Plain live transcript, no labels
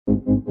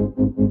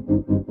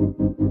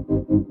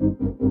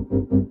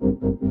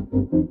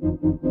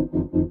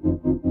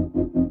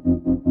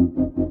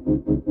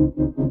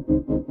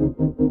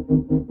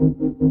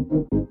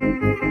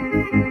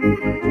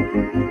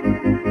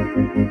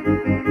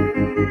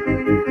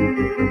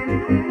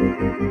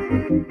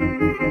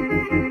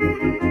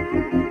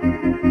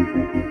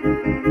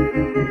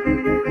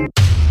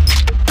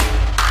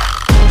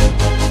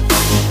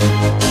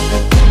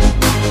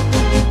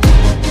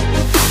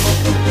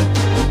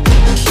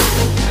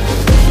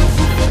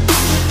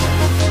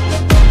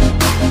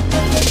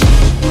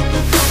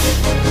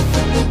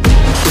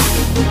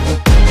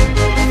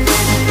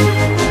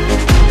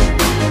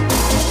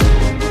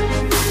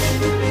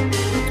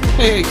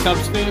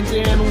Cubs fans,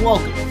 and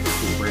welcome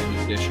to a brand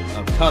new edition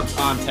of Cubs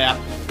on Tap.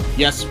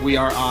 Yes, we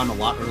are on a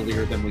lot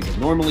earlier than we would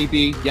normally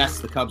be. Yes,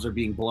 the Cubs are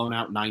being blown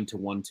out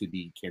 9-1 to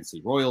the Kansas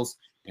City Royals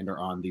and are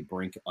on the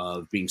brink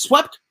of being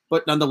swept.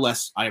 But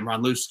nonetheless, I am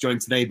Ron Luce,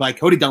 joined today by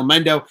Cody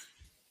Delmendo.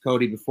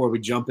 Cody, before we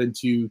jump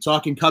into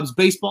talking Cubs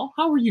baseball,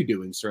 how are you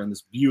doing, sir, on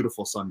this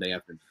beautiful Sunday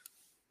afternoon?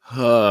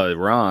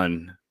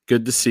 Ron,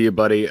 good to see you,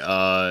 buddy.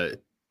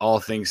 All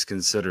things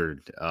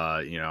considered,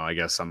 I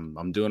guess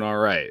I'm doing all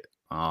right.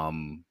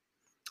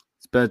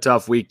 It's been a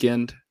tough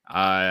weekend.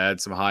 I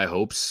had some high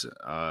hopes,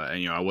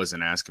 and I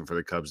wasn't asking for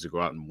the Cubs to go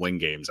out and win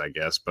games, I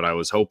guess, but I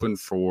was hoping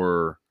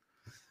for,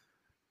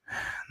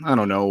 I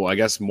don't know, I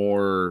guess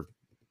more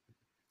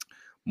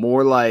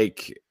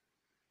like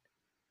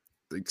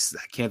I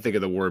can't think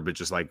of the word, but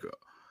just like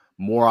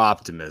more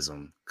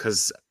optimism,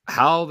 because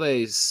how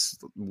they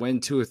win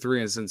 2 or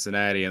 3 in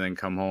Cincinnati and then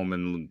come home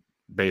and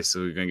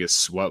basically gonna get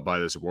swept by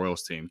this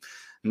Royals team.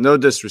 No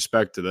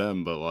disrespect to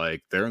them, but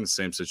like they're in the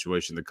same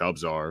situation the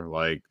Cubs are.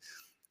 Like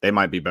they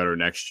might be better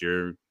next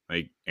year.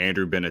 Like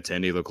Andrew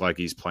Benintendi looked like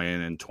he's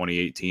playing in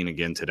 2018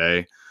 again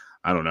today.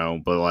 I don't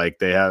know, but like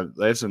they have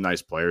some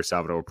nice players.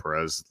 Salvador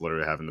Perez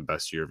literally having the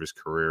best year of his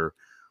career.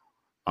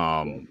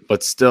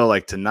 But still,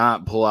 like, to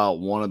not pull out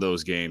one of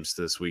those games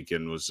this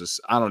weekend was just,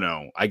 I don't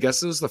know. I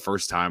guess it was the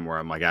first time where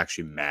I'm like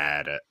actually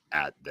mad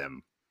at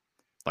them,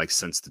 like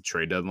since the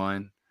trade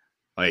deadline.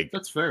 Like,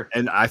 that's fair.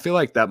 And I feel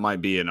like that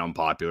might be an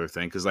unpopular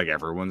thing because like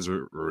everyone's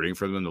rooting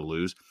for them to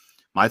lose.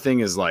 My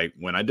thing is like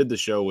when I did the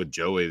show with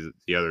Joey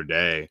the other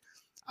day,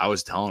 I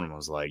was telling him, I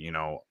was like,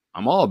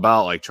 I'm all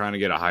about like trying to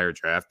get a higher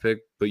draft pick,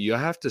 but you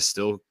have to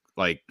still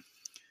like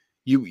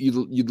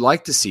you'd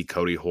like to see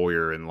Cody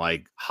Hoyer in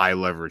like high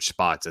leverage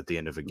spots at the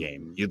end of a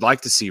game. You'd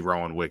like to see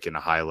Rowan Wick in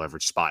a high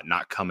leverage spot,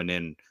 not coming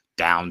in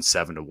down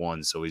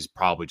 7-1. So he's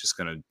probably just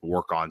going to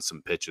work on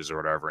some pitches or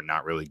whatever and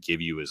not really give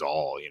you his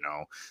all,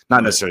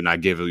 not necessarily not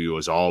give you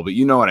his all, but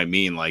you know what I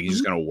mean? Like he's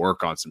going to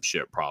work on some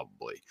shit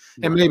probably.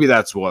 And maybe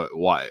that's what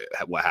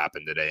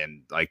happened today.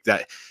 And like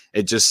that,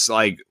 it just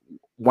like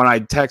when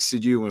I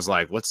texted you and was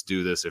like, let's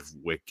do this if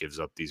Wick gives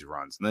up these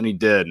runs. And then he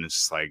did. And it's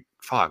just like,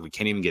 fuck, we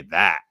can't even get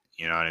that.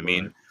 You know what I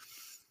mean? Right.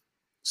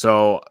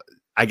 So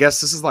I guess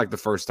this is like the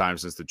first time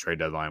since the trade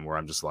deadline where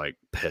I'm just like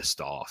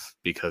pissed off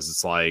because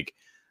it's like,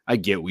 I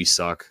get we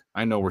suck.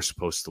 I know we're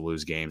supposed to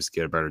lose games to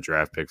get a better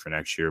draft pick for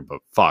next year, but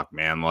fuck,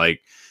 man,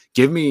 like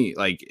give me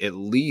like at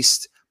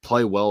least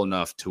play well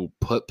enough to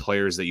put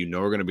players that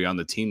are going to be on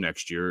the team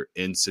next year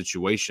in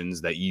situations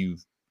that you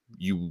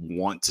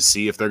want to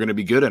see if they're going to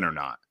be good in or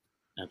not.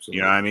 Absolutely.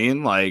 You know what I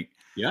mean? Like,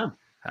 yeah,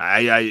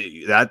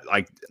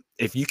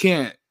 if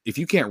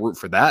you can't root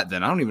for that,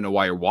 then I don't even know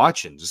why you're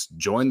watching. Just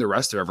join the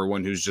rest of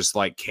everyone who's just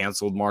like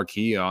canceled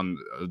Marquee on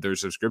their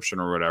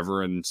subscription or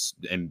whatever and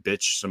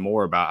bitch some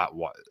more about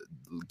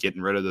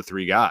getting rid of the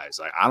 3 guys.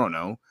 Like, I don't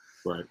know.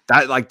 Right.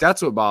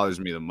 That's what bothers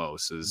me the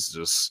most is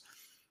just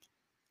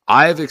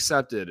I've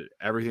accepted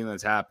everything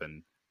that's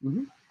happened.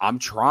 Mm-hmm. I'm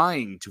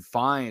trying to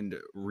find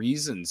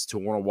reasons to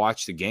want to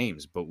watch the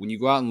games, but when you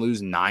go out and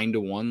lose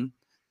 9-1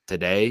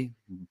 today,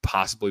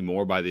 possibly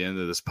more by the end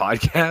of this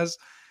podcast.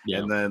 Yeah.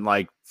 And then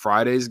like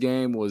Friday's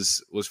game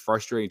was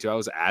frustrating too. I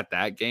was at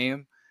that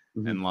game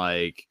and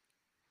like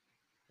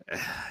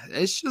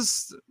it's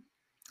just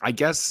I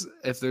guess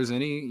if there's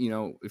any,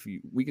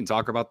 we can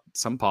talk about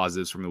some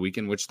positives from the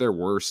weekend, which there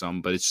were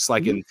some, but it's just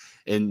like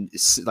in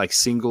like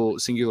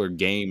singular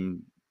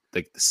game,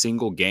 like the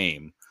single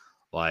game,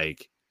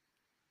 like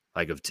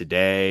of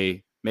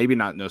today, maybe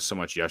not so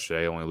much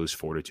yesterday, only lose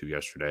 4-2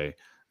 yesterday.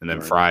 And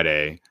then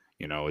Friday,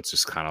 it's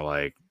just kind of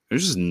like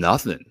there's just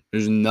nothing.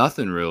 There's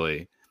nothing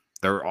really.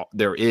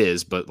 There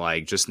is, but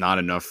like just not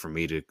enough for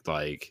me to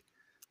like,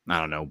 I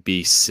don't know,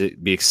 be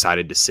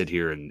excited to sit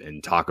here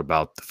and talk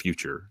about the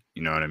future.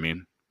 You know what I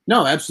mean?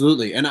 No,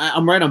 absolutely. And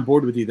I'm right on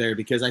board with you there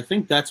because I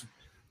think that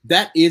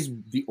is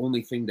the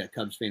only thing that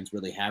Cubs fans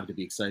really have to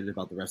be excited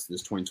about the rest of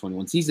this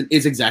 2021 season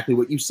is exactly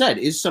what you said,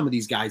 is some of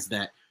these guys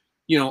that,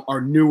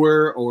 are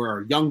newer or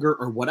are younger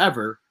or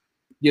whatever,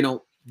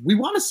 we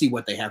want to see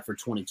what they have for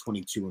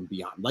 2022 and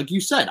beyond. Like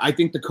you said, I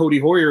think the Cody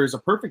Hoyer is a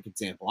perfect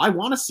example. I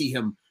want to see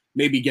him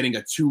maybe getting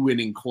a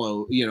 2-inning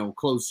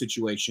close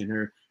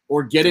situation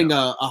or getting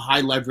a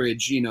high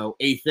leverage,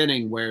 8th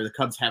inning where the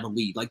Cubs have a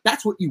lead. Like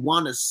that's what you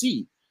want to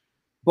see.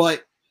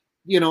 But,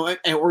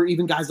 or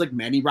even guys like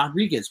Manny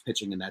Rodriguez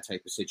pitching in that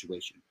type of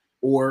situation,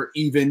 or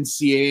even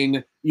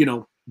seeing,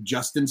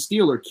 Justin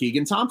Steele or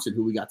Keegan Thompson,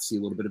 who we got to see a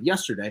little bit of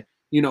yesterday,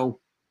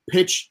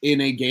 pitch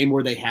in a game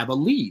where they have a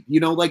lead,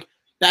 like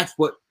that's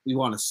what we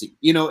want to see,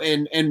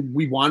 and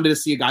we wanted to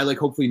see a guy like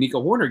hopefully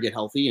Nico Horner get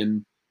healthy,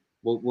 and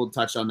we'll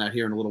touch on that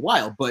here in a little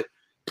while, but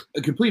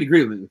a complete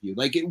agreement with you.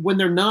 Like when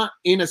they're not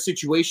in a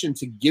situation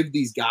to give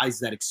these guys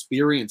that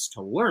experience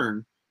to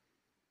learn,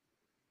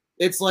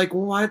 it's like,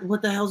 well,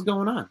 what the hell's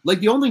going on? Like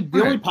the only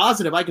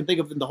positive I can think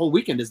of in the whole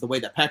weekend is the way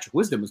that Patrick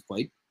Wisdom was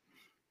played.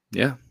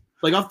 Yeah.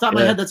 Like off the top of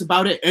my head, that's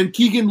about it. And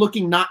Keegan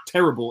looking not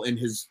terrible in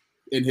his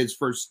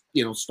first,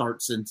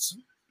 start since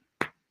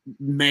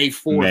May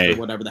 4th or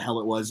whatever the hell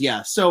it was.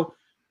 Yeah. So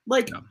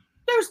like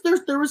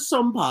there was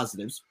some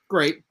positives.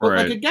 Great. But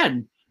Right. like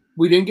again,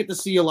 we didn't get to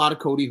see a lot of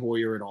Cody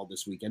Hoyer at all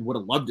this weekend. Would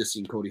have loved to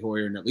see Cody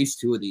Hoyer in at least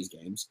 2 of these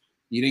games.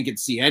 You didn't get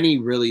to see any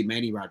really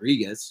Manny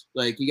Rodriguez.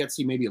 Like you got to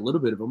see maybe a little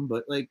bit of him,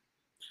 but like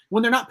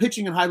when they're not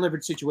pitching in high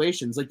leverage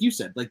situations, like you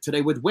said, like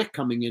today with Wick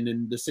coming in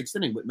the 6th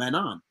inning with men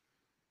on,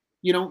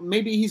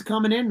 maybe he's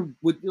coming in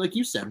with, like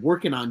you said,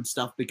 working on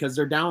stuff because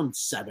they're down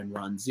 7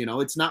 runs.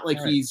 It's not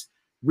like he's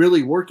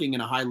really working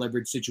in a high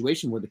leverage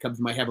situation where the Cubs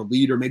might have a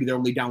lead or maybe they're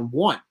only down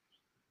 1.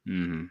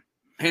 Mm-hmm.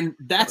 And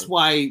that's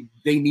why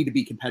they need to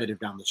be competitive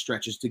down the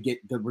stretches to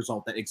get the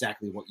result that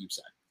exactly what you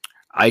said.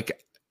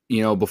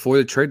 Before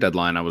the trade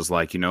deadline, I was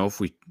like, if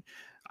we,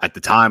 at the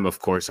time, of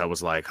course, I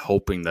was like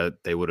hoping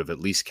that they would have at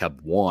least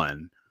kept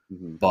 1.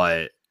 Mm-hmm.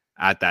 But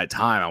at that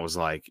time, I was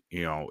like,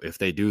 if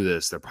they do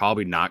this, they're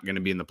probably not going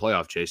to be in the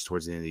playoff chase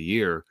towards the end of the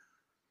year.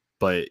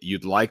 But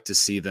you'd like to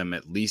see them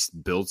at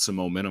least build some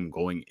momentum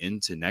going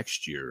into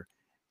next year.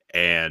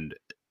 And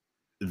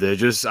they're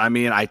just,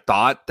 I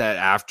thought that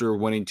after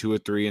winning 2 or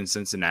 3 in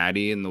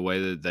Cincinnati and the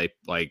way that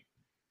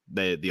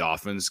the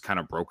offense kind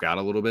of broke out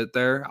a little bit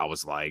there, I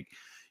was like,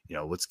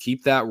 let's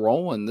keep that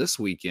rolling this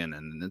weekend.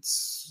 And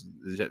it's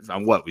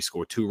on what we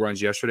scored 2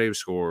 runs yesterday. We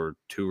scored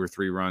 2 or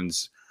 3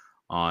 runs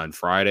on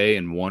Friday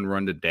and 1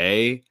 run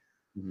today.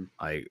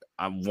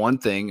 Mm-hmm. One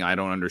thing I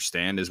don't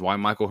understand is why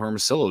Michael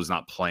Hermosillo is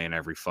not playing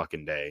every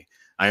fucking day.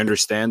 I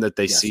understand that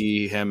they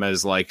see him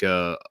as like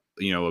a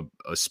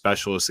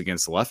specialist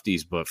against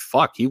lefties, but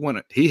fuck, he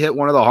hit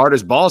one of the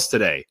hardest balls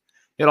today.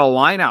 He had a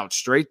line out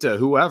straight to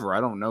whoever.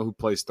 I don't know who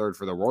plays third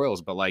for the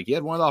Royals, but like he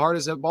had one of the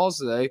hardest hit balls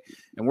today,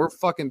 and we're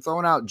fucking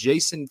throwing out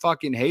Jason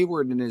fucking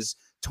Hayward in his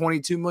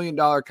 $22 million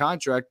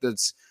contract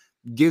that's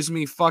gives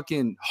me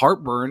fucking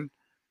heartburn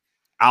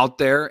out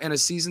there in a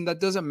season that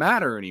doesn't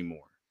matter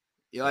anymore.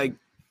 Like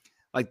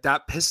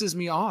that pisses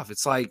me off.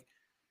 It's like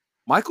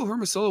Michael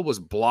Hermosillo was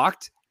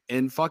blocked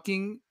in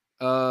fucking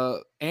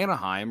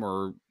Anaheim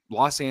or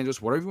Los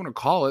Angeles, whatever you want to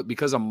call it,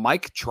 because of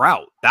Mike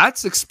Trout.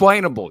 That's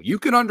explainable. You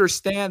can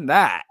understand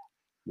that.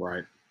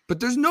 Right. But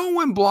there's no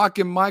one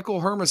blocking Michael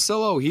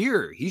Hermosillo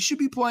here. He should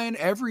be playing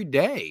every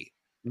day.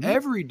 Mm-hmm.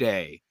 Every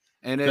day.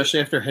 And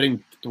especially after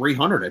hitting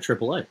 300 at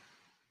AAA.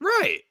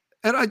 Right.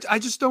 And I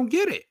just don't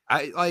get it.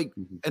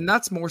 And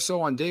that's more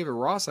so on David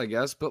Ross, I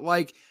guess. But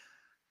like,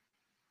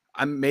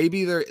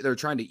 maybe they're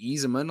trying to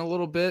ease him in a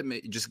little bit,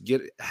 just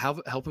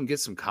help him get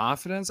some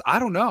confidence. I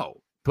don't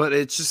know, but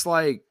it's just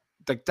like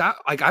that.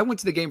 Like I went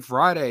to the game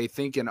Friday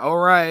thinking, all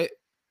right,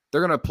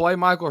 they're gonna play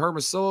Michael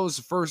Hermosillo's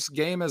first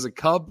game as a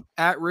Cub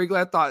at Wrigley.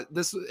 I thought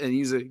this, and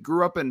he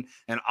grew up in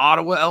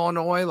Ottawa,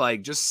 Illinois,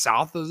 like just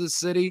south of the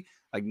city,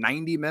 like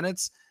 90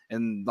 minutes,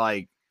 and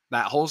like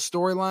that whole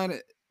storyline.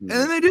 And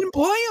then they didn't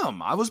play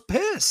him. I was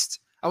pissed.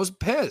 I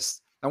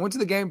went to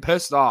the game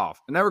pissed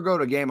off. I never go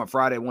to a game on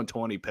Friday at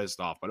 120 pissed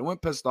off, but I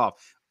went pissed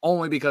off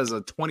only because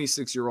a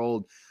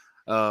 26-year-old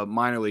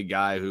minor league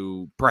guy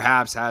who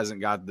perhaps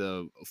hasn't got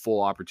the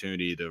full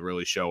opportunity to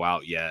really show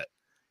out yet,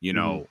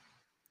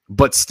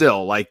 but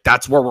still, like,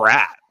 that's where we're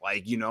at.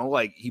 Like,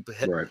 like he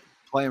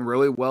playing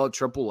really well at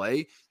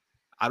AAA.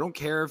 I don't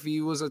care if he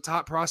was a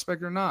top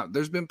prospect or not.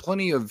 There's been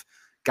plenty of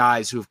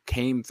guys who have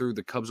came through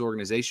the Cubs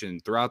organization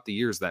throughout the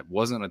years that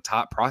wasn't a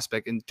top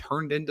prospect and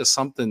turned into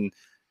something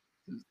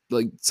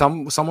like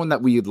someone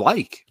that we'd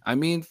like. I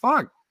mean,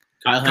 fuck.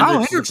 Kyle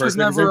Hendricks was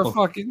never a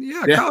fucking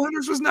Kyle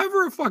Hendricks was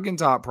never a fucking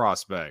top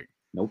prospect.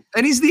 Nope.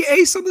 And he's the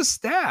ace of the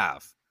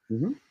staff.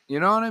 Mm-hmm. You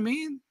know what I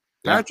mean?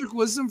 Yeah. Patrick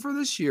Wisdom for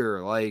this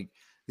year. Like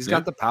he's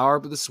got the power,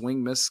 but the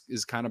swing miss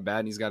is kind of bad,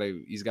 and he's got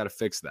to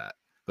fix that.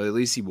 But at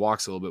least he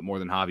walks a little bit more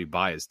than Javi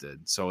Baez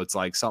did. So it's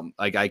like something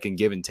like I can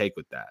give and take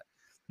with that.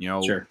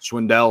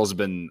 Schwindel's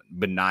been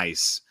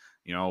nice.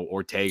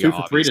 Ortega 2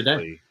 for 3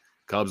 today.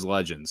 Cubs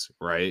legends,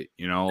 right?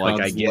 Cubs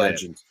like I get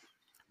legends. it.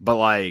 But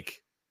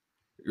like,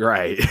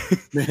 right.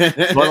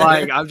 But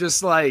like, I'm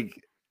just like,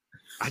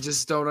 I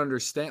just don't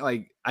understand.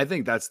 Like, I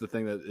think that's the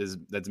thing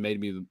that's made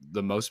me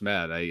the most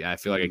mad. I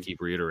feel like I keep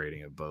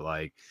reiterating it, but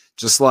like,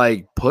 just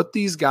like put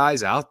these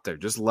guys out there.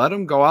 Just let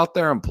them go out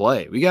there and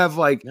play. We have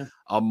like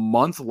a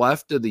month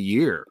left of the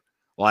year.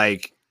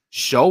 Like,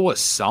 show us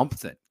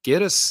something.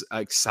 Get us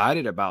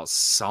excited about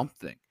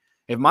something.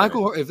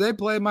 If they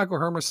play Michael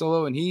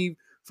Hermosillo and he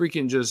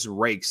freaking just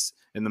rakes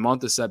in the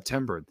month of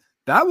September,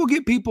 that will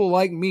get people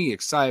like me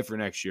excited for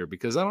next year,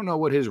 because I don't know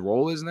what his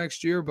role is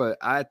next year, but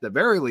at the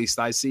very least,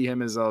 I see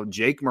him as a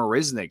Jake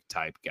Marisnick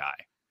type guy,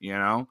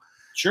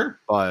 Sure.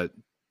 But,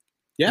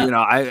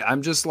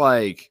 I'm just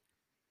like,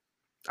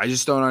 I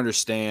just don't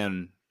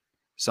understand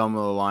some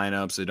of the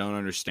lineups. I don't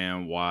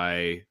understand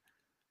why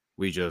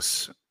we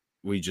just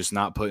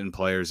not putting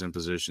players in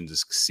position to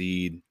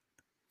succeed.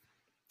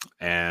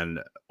 And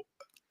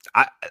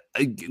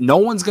no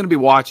one's going to be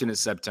watching in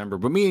September,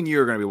 but me and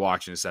you are going to be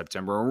watching in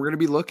September, and we're going to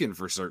be looking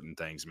for certain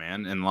things,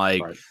 man. And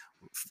like,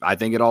 I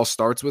think it all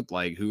starts with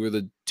like, who are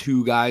the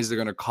 2 guys they're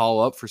going to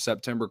call up for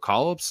September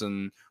call-ups,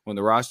 and when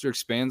the roster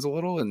expands a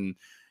little, and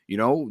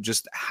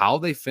just how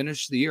they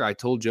finished the year. I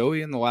told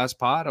Joey in the last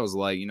pod, I was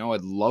like,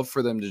 I'd love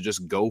for them to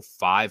just go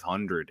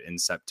 500 in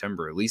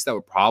September. At least that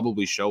would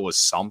probably show us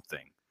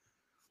something.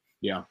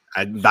 Yeah.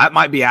 That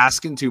might be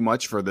asking too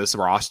much for this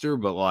roster,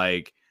 but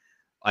like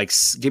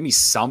give me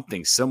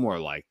something similar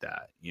like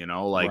that,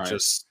 Right.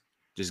 just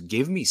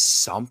give me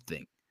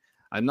something.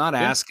 I'm not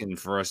asking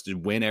for us to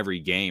win every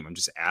game. I'm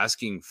just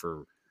asking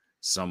for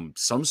some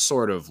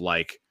sort of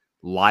like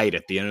light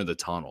at the end of the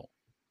tunnel.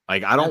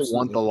 Like, I don't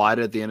want the light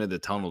at the end of the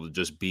tunnel to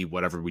just be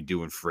whatever we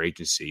do in free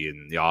agency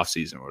in the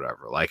offseason or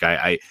whatever. Like,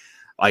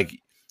 like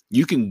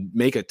you can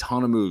make a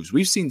ton of moves.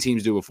 We've seen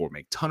teams do it before,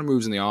 make a ton of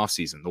moves in the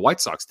offseason. The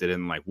White Sox did it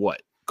in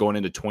going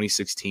into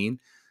 2016,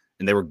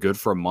 and they were good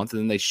for a month, and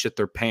then they shit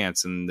their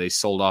pants and they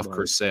sold off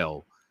Chris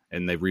Sale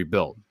and they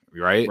rebuilt,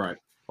 right? Right.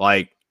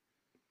 Like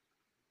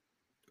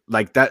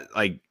that,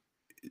 like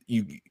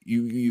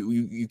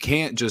you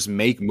can't just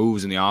make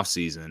moves in the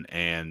offseason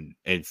and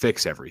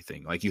fix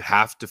everything. Like, you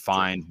have to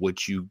find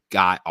what you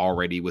got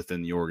already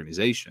within the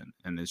organization.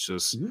 And it's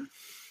just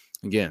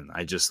again,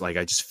 I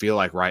just feel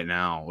like right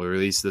now, or at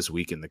least this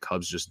weekend, the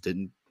Cubs just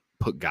didn't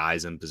put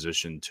guys in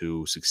position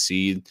to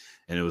succeed,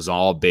 and it was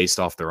all based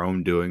off their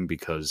own doing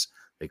because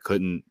they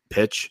couldn't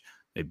pitch,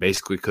 they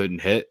basically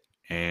couldn't hit,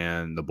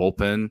 and the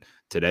bullpen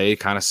today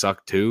kind of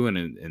sucked too, and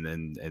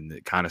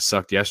it kind of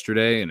sucked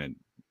yesterday, and it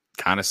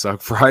kind of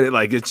sucked Friday.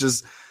 Like, it's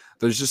just,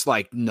 there's just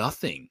like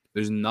nothing.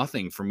 There's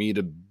nothing for me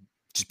to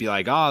just be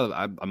like, oh,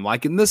 I'm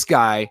liking this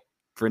guy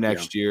for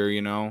next year,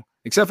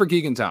 except for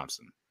Keegan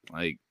Thompson.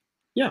 Like,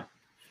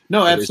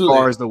 no, absolutely. As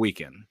far as the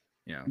weekend,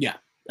 yeah,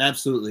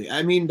 absolutely.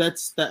 I mean,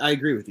 I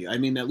agree with you. I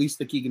mean, at least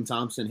the Keegan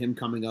Thompson, him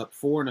coming up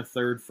 4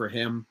 1/3 for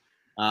him.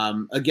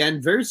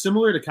 Again, very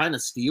similar to kind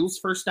of Steele's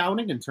first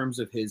outing in terms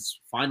of his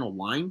final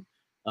line.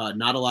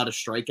 Not a lot of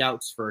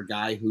strikeouts for a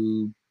guy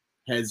who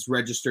has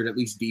registered at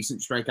least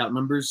decent strikeout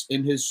numbers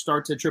in his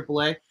starts at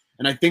AAA.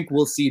 And I think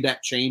we'll see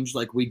that change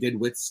like we did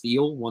with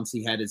Steele once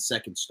he had his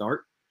second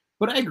start.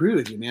 But I agree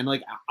with you, man.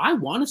 Like, I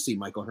want to see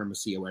Michael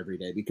Hermosillo every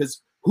day,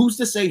 because who's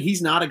to say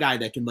he's not a guy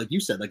that can, like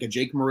you said, like a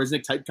Jake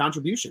Marisnick type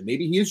contribution.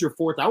 Maybe he is your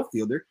fourth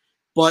outfielder,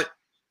 but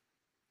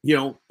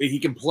he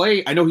can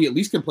play. I know he at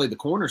least can play the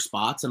corner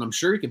spots, and I'm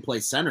sure he can play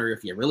center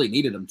if you really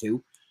needed him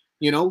to.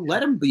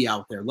 Let him be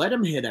out there. Let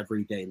him hit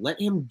every day. Let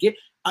him get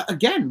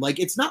again. Like,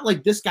 it's not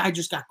like this guy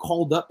just got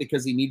called up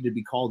because he needed to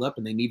be called up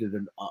and they needed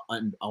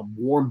a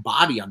warm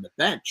body on the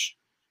bench.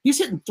 He's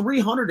hitting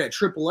 300 at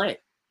AAA.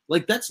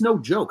 Like, that's no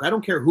joke. I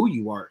don't care who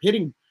you are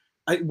hitting.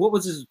 What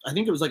was his? I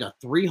think it was like a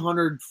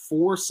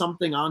 304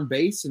 something on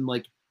base, and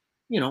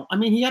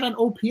he had an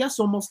OPS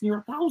almost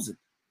near 1,000.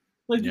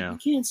 Like, you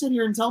can't sit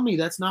here and tell me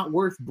that's not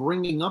worth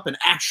bringing up and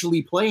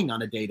actually playing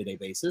on a day-to-day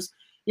basis.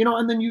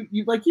 And then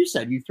you like you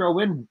said, you throw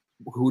in,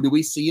 who do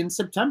we see in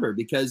September?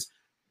 Because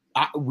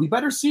we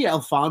better see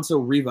Alfonso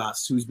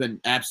Rivas, who's been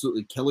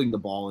absolutely killing the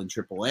ball in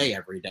AAA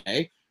every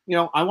day.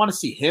 I want to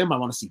see him. I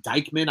want to see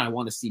Dykman. I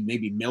want to see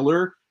maybe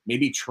Miller,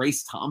 maybe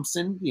Trace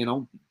Thompson,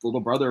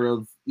 little brother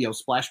of,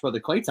 Splash Brother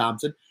Klay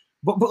Thompson.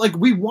 But like,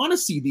 we want to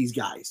see these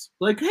guys.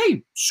 Like,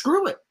 hey,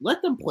 screw it.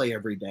 Let them play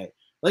every day.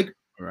 Like,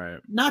 right.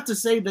 Not to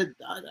say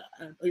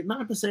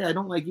I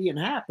don't like Ian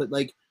Happ, but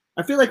like,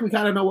 I feel like we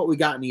kind of know what we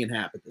got in Ian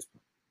Happ at this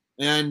point.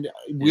 And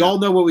we all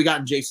know what we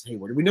got in Jason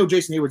Hayward. We know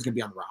Jason Hayward's going to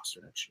be on the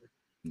roster next year.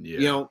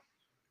 Yeah.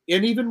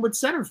 And even with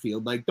center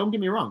field, like, don't get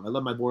me wrong, I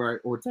love my boy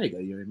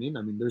Ortega. You know what I mean?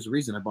 I mean, there's a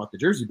reason I bought the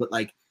jersey, but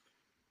like,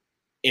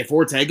 if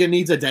Ortega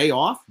needs a day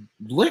off,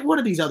 let one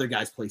of these other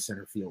guys play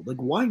center field. Like,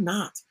 why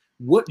not?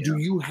 What do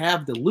you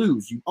have to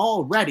lose? You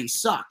already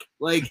suck.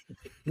 Like,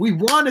 we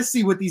want to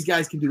see what these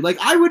guys can do. Like,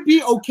 I would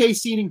be okay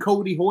seeing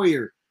Cody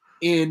Hoyer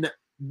in,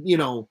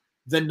 the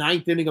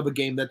 9th inning of a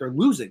game that they're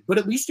losing. But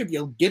at least if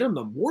you get them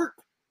to work,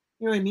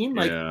 you know what I mean?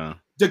 Like,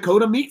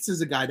 Dakota Meeks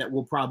is a guy that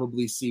we'll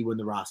probably see when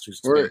the roster's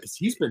expanded, because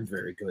he's been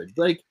very good.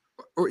 Like,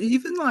 or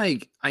even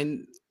like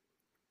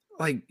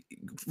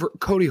for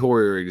Cody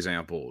Hoyer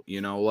example,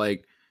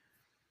 like,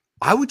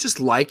 I would just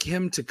like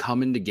him to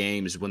come into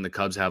games when the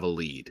Cubs have a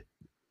lead.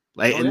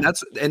 Like,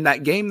 that's in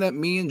that game that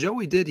me and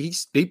Joey did. He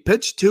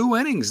pitched 2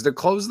 innings to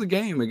close the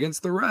game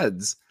against the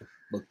Reds,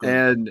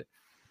 and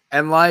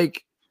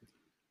like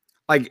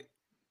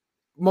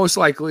most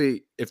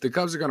likely, if the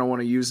Cubs are going to want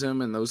to use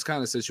him in those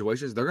kind of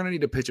situations, they're going to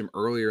need to pitch him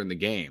earlier in the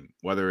game,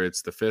 whether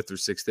it's the 5th or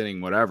 6th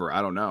inning, whatever.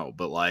 I don't know,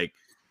 but like,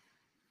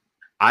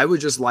 I would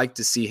just like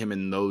to see him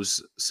in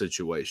those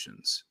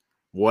situations.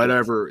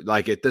 Whatever,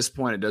 like, at this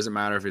point, it doesn't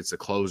matter if it's a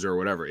closer or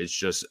whatever. It's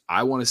just,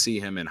 I want to see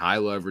him in high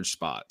leverage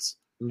spots.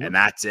 And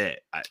that's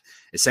it.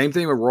 The same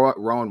thing with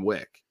Rowan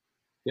Wick.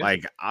 Yeah.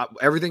 Like,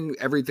 everything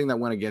that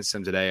went against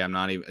him today, I'm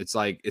not even. It's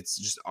like,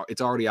 it's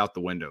already out the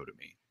window to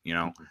me.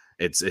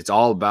 It's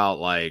all about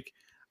like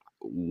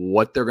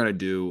what they're going to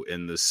do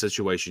in the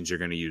situations you're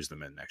going to use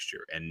them in next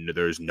year. And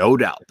there's no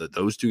doubt that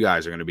those 2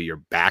 guys are going to be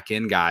your back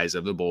end guys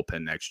of the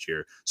bullpen next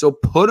year. So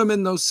put them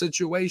in those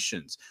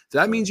situations. If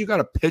that means you got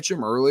to pitch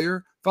them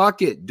earlier,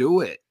 fuck it,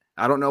 do it.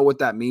 I don't know what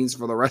that means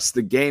for the rest of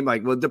the game.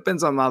 Like, well, it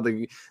depends on how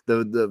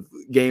the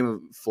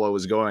game flow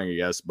is going, I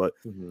guess. But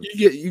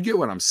you get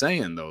what I'm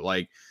saying, though.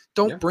 Like,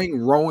 don't bring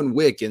Rowan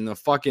Wick in the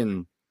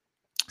fucking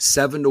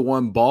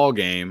 7-1 ball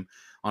game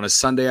on a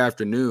Sunday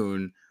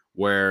afternoon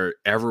where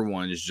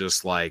everyone is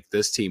just like,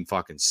 this team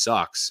fucking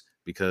sucks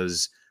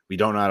because we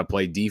don't know how to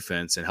play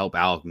defense and help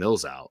Alec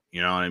Mills out.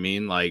 You know what I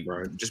mean? Like,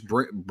 just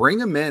bring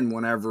him in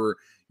whenever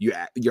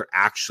you're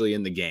actually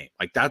in the game.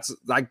 That's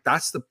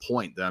the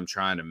point that I'm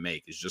trying to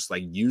make, is just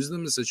like, use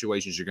them in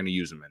situations you're going to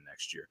use them in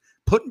next year.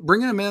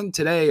 Bringing them in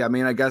today, I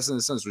mean, I guess in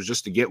a sense was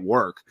just to get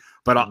work,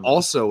 but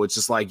also it's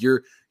just like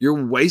you're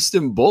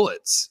wasting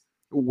bullets.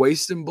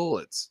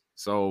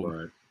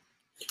 So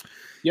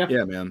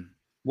yeah, man.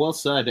 Well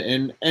said.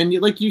 And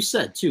like you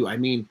said too, I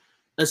mean,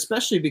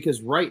 especially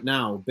because right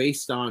now,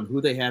 based on who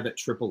they have at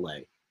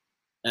AAA,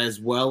 as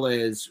well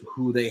as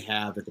who they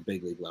have at the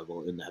big league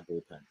level in that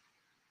bullpen,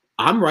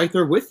 I'm right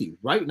there with you.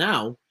 Right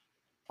now,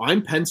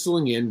 I'm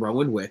penciling in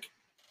Rowan Wick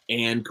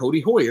and Cody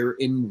Hoyer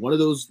in one of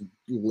those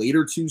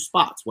later 2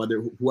 spots.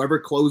 Whether whoever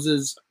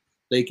closes,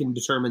 they can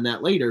determine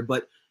that later.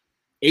 But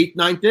 8th,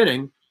 9th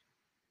inning,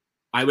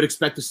 I would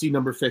expect to see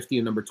number 50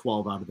 and number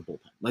 12 out of the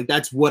bullpen. Like,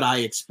 that's what I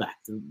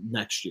expect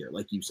next year,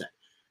 like you said.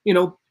 You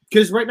know,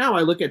 because right now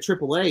I look at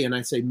AAA and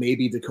I say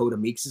maybe Dakota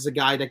Meeks is a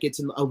guy that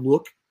gets a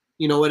look,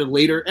 you know, at a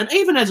later, and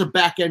even as a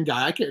back end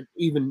guy, I could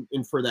even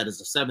infer that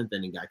as a 7th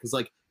inning guy, because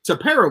like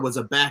Tepera was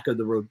a back of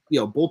the road, you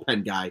know,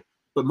 bullpen guy,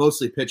 but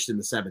mostly pitched in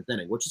the 7th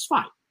inning, which is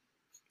fine.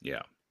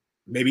 Yeah.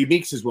 Maybe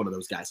Meeks is one of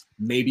those guys.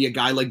 Maybe a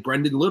guy like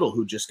Brendan Little,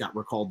 who just got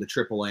recalled to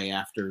AAA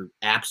after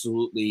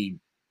absolutely,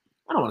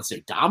 I don't want to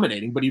say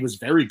dominating, but he was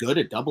very good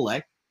at AA.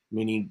 I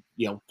mean, he,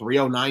 you know,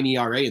 3.09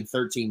 ERA in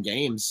 13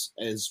 games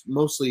as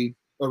mostly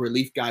a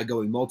relief guy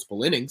going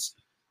multiple innings.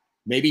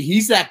 Maybe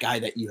he's that guy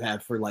that you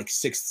have for like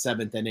 6th,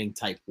 7th inning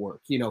type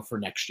work, you know, for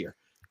next year.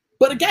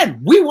 But again,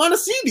 we want to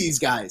see these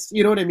guys,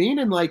 you know what I mean?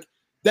 And like,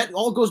 that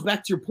all goes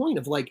back to your point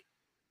of like,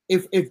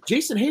 if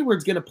Jason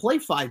Hayward's going to play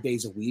 5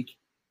 days a week,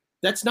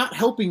 that's not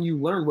helping you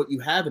learn what you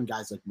have in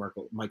guys like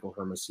Michael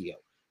Hermosillo.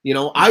 You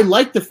know, I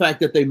like the fact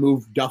that they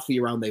move Duffy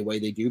around the way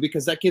they do,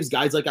 because that gives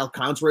guys like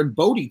Alcantara and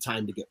Bodie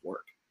time to get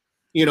work,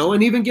 you know,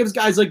 and even gives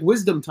guys like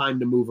Wisdom time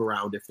to move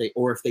around if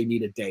they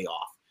need a day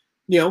off,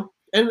 you know.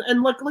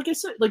 And like I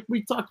said, like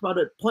we talked about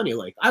it plenty.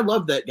 Like, I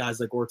love that guys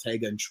like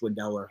Ortega and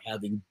Schwindel are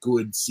having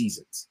good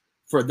seasons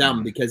for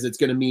them, because it's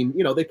going to mean,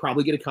 you know, they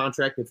probably get a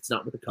contract, if it's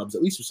not with the Cubs,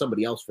 at least with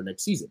somebody else for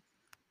next season.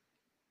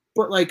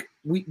 But like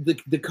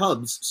the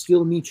Cubs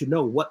still need to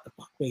know what the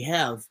fuck they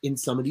have in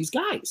some of these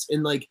guys.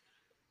 And like,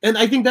 and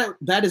I think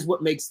that is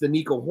what makes the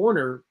Nico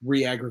Hoerner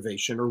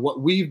re-aggravation, or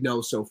what we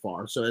know so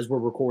far. So as we're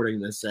recording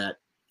this at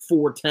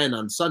 4:10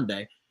 on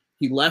Sunday,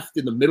 he left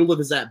in the middle of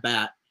his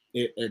at-bat.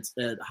 It's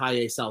at High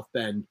A South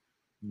Bend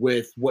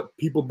with what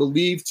people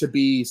believe to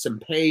be some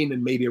pain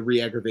and maybe a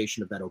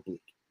re-aggravation of that oblique.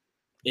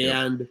 Yep.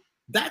 And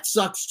that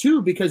sucks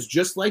too, because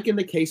just like in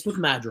the case with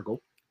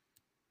Madrigal,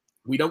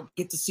 we don't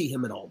get to see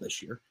him at all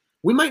this year.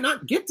 We might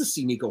not get to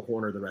see Nico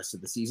Hoerner the rest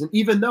of the season,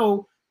 even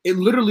though it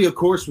literally, of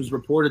course, was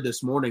reported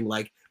this morning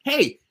like,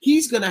 hey,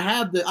 he's going to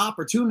have the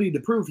opportunity to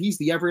prove he's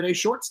the everyday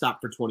shortstop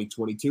for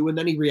 2022, and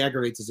then he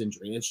re-aggravates his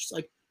injury. And it's just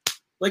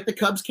like the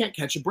Cubs can't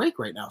catch a break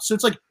right now. So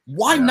it's like,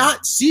 why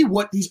not see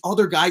what these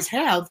other guys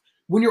have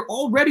when you're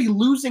already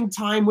losing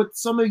time with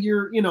some of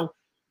your, you know,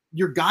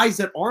 your guys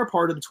that are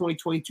part of the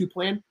 2022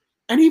 plan,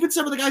 and even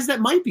some of the guys that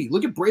might be.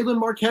 Look at Braylon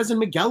Marquez and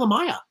Miguel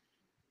Amaya.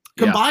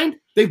 Combined,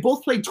 they've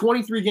both played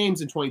 23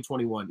 games in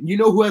 2021. You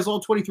know who has all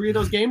 23 of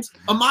those games?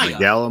 Amaya.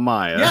 Miguel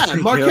Amaya. Yeah,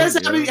 Marquez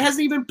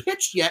hasn't even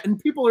pitched yet, and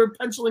people are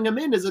penciling him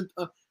in as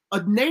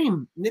a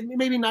name,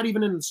 maybe not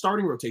even in the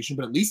starting rotation,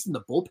 but at least in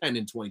the bullpen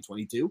in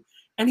 2022.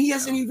 And he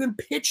hasn't even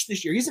pitched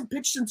this year. He hasn't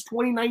pitched since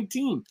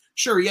 2019.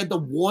 Sure, he had the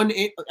one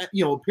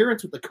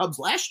appearance with the Cubs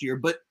last year,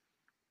 but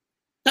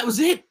that was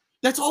it.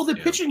 That's all the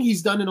pitching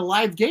he's done in a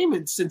live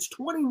game since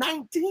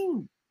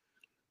 2019.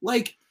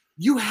 Like,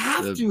 you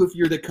have to, if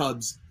you're the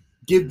Cubs,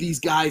 give these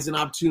guys an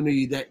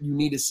opportunity that you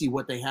need to see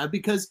what they have,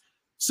 because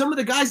some of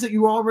the guys that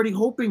you were already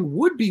hoping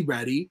would be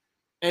ready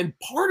and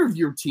part of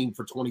your team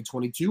for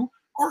 2022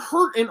 are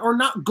hurt and are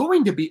not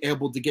going to be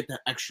able to get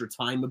that extra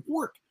time of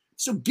work.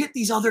 So get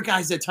these other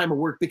guys that time of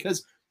work,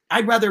 because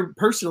I'd rather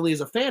personally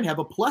as a fan have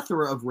a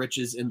plethora of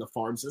riches in the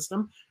farm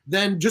system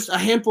than just a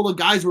handful of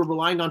guys we're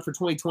relying on for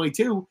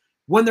 2022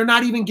 when they're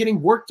not even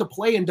getting work to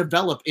play and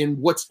develop in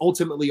what's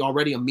ultimately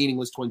already a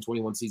meaningless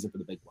 2021 season for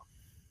the big one.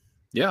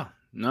 Yeah,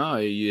 no,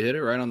 you hit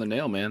it right on the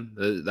nail, man.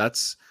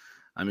 That's,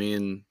 I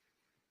mean,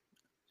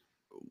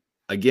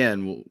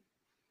 again,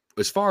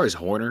 as far as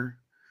Hoerner,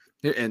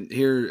 and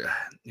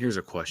here's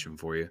a question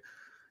for you,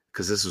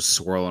 because this was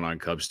swirling on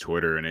Cubs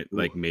Twitter, and it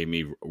like made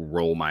me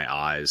roll my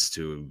eyes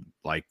to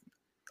like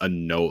a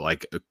note,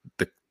 like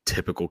the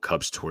typical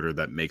Cubs Twitter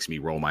that makes me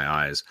roll my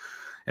eyes,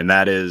 and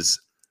that is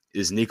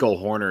Nico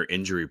Hoerner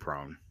injury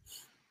prone?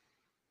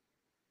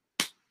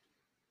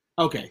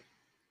 Okay,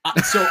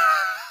 so.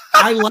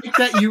 I like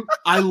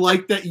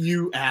that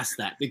you asked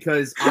that,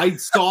 because I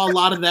saw a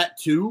lot of that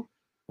too,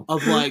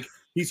 of like,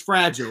 He's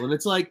fragile. And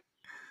it's like,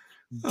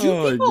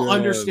 do people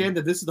understand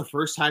that this is the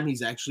first time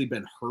he's actually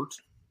been hurt?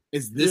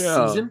 Is this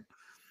season?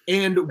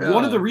 And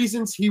one of the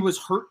reasons he was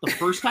hurt the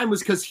first time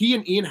was because he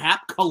and Ian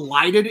Happ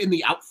collided in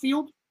the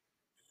outfield,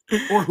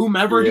 or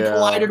whomever he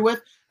collided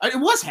with. It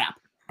was Happ.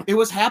 It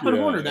was Happ and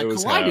Horner that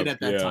collided at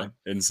that time.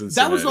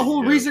 That was the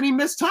whole reason he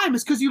missed time,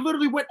 is because you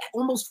literally went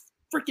almost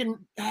freaking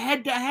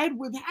head to head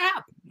with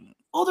Happ.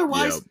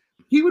 Otherwise,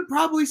 he would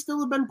probably still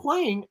have been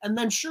playing. And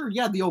then, sure,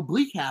 the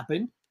oblique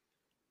happened,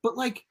 but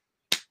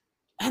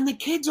and the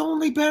kid's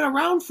only been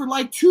around for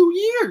 2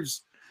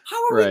 years.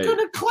 How are we going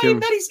to claim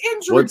that he's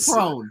injury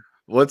prone?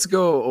 Let's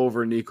go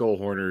over Nico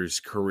Horner's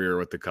career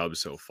with the Cubs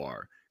so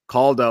far.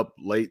 Called up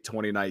late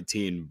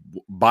 2019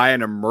 by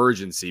an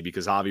emergency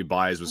because Javi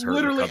Baez was hurt.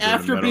 Literally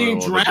after being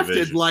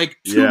drafted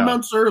 2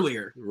 months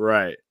earlier.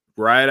 Right.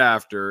 Right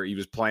after he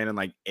was playing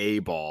in A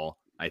ball,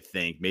 I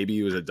think. Maybe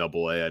he was a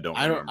double A. I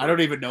don't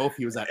even know if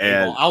he was at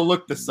A ball. I'll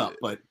look this up,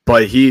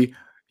 but he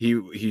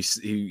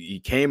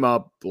came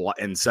up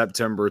in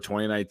September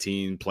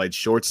 2019, played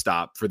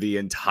shortstop for the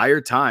entire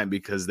time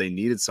because they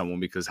needed someone,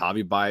 because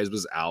Javi Baez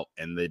was out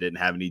and they didn't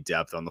have any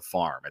depth on the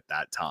farm at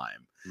that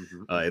time,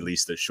 at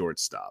least the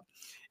shortstop.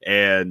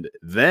 And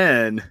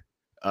then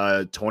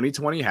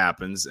 2020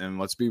 happens, and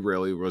let's be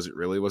real, it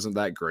really wasn't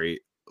that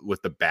great with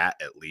the bat.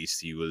 At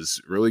least he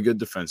was really good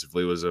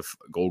defensively, was a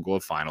Gold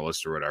Glove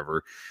finalist or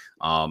whatever.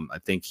 I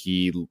think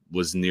he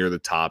was near the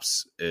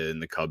tops in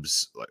the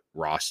Cubs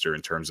roster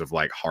in terms of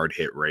hard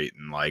hit rate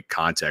and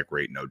contact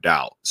rate, no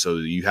doubt. So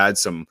you had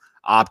some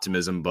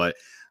optimism, but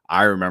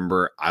I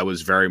remember I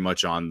was very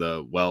much on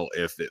the,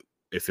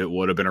 if it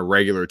would have been a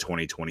regular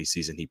 2020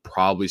 season, he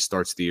probably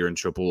starts the year in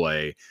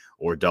AAA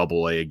or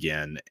AA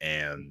again,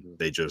 and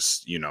they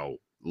just,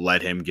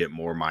 let him get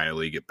more minor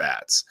league at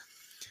bats.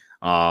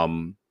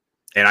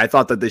 And I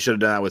thought that they should have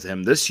done that with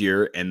him this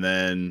year, and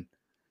then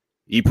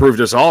he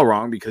proved us all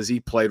wrong because he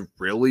played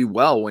really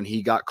well when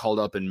he got called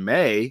up in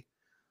May.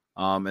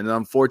 And then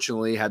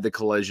unfortunately had the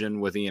collision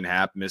with Ian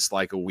Happ, missed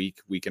a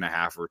week and a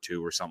half or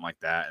two or something like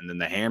that. And then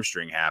the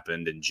hamstring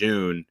happened in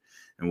June,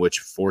 in which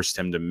forced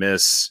him to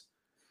miss,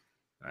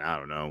 I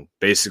don't know,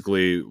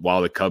 basically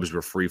while the Cubs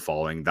were free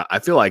falling. I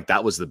feel like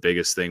that was the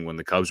biggest thing when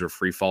the Cubs were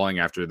free falling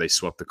after they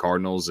swept the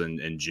Cardinals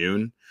in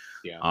June.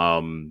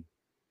 Yeah.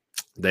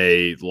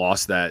 They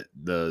lost the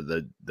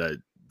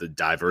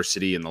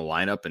diversity in the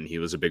lineup, and he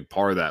was a big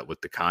part of that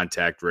with the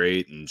contact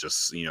rate and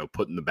just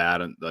putting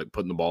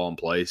the ball in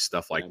place,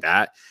 stuff like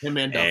that. Him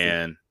and Duffy.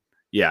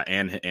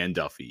 And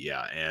Duffy,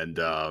 and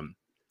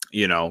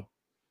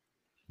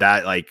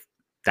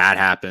that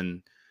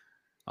happened.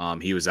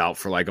 He was out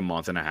for a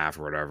month and a half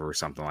or whatever, or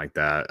something like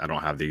that. I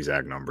don't have the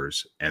exact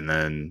numbers. And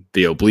then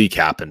the oblique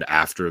happened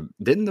after.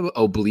 Didn't the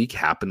oblique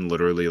happen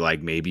literally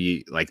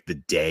maybe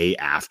the day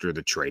after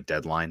the trade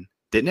deadline?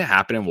 Didn't it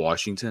happen in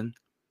Washington?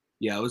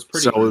 Yeah, it was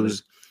pretty.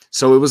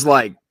 So it was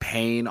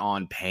pain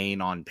on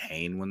pain on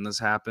pain when this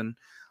happened.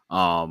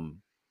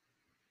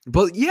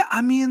 But yeah,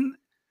 I mean,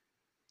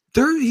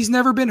 he's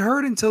never been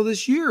hurt until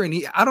this year, and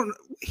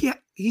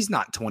he's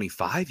not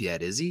 25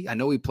 yet, is he? I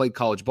know he played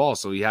college ball,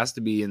 so he has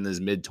to be in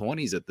his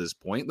mid-20s at this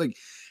point.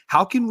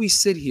 How can we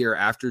sit here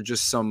after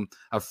just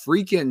a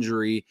freak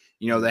injury,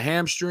 the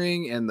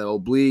hamstring and the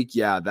oblique?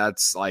 Yeah,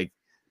 that's I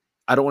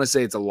don't want to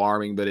say it's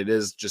alarming, but it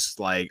is just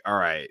all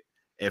right.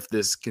 If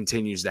this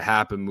continues to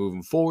happen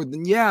moving forward,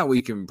 then yeah,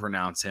 we can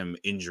pronounce him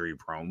injury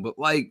prone. But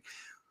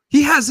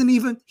he hasn't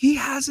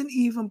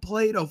even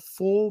played a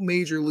full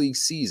major league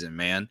season,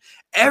 man.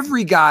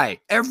 Every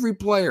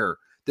player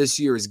this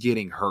year is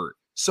getting hurt.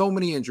 So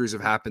many injuries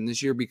have happened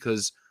this year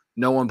because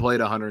no one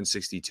played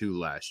 162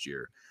 last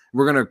year.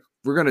 We're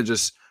gonna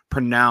just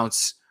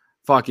pronounce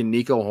fucking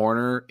Nico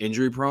Horner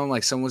injury prone,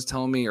 like someone was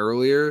telling me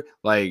earlier,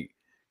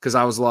 because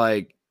I was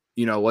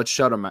let's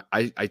shut him.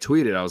 I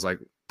tweeted, I was like,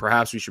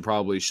 perhaps we should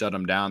probably shut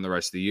him down the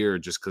rest of the year,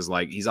 just because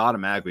he's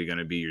automatically going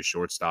to be your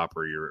shortstop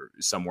or you're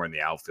somewhere in the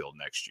outfield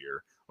next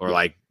year,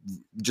 or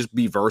just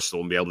be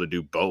versatile and be able to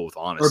do both,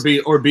 honestly.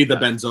 Or be the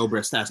Ben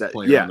Zobrist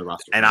player on the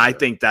roster. And I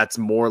think that's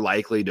more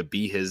likely to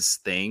be his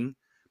thing.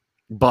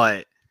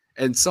 But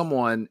and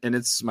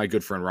it's my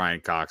good friend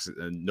Ryan Cox,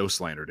 no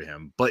slander to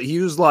him, but he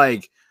was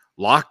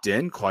locked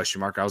in ?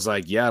 I was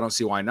like, yeah, I don't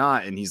see why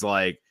not. And he's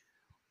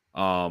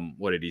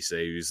what did he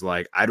say? He was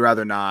I'd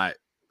rather not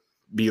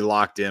be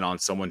locked in on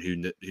someone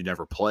who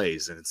never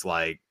plays. And it's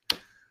are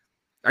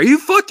you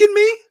fucking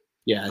me?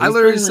 Yeah. I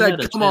literally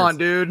said, come on,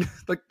 dude.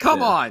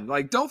 Come on.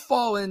 Don't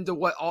fall into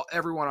what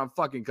everyone on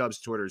fucking Cubs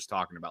Twitter is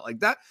talking about.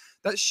 That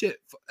shit.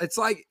 It's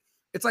like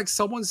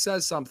someone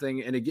says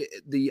something and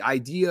the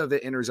idea of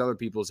it enters other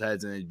people's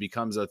heads, and it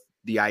becomes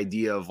the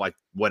idea of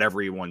what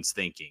everyone's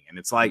thinking. And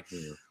it's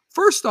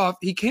first off,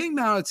 he came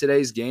out of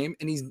today's game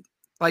and he's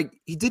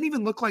he didn't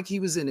even look like he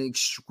was in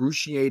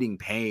excruciating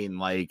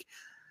pain.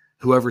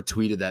 Whoever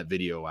tweeted that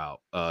video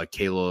out,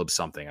 Caleb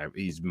something,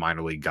 he's a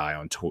minor league guy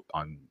on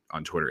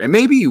Twitter. And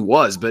maybe he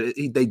was, but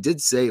they did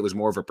say it was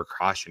more of a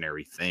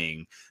precautionary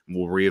thing.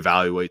 We'll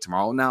reevaluate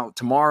tomorrow. Now,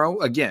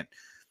 tomorrow, again,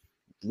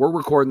 we're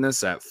recording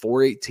this at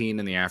 4:18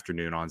 in the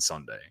afternoon on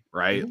Sunday,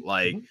 right?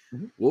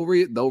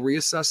 They'll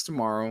reassess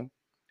tomorrow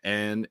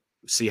and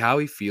see how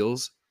he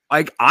feels.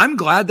 Like, I'm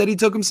glad that he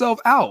took himself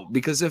out,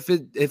 because if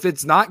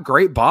it's not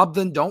great, Bob,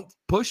 then don't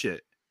push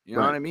it. You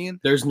know what I mean?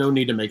 There's no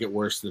need to make it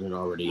worse than it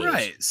already is.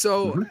 Right.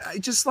 So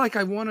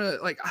I want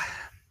to,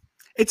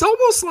 it's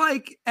almost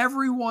like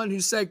everyone who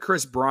said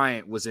Chris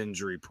Bryant was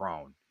injury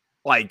prone.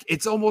 Like,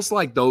 it's almost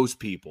like those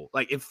people.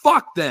 Like,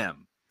 fuck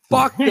them.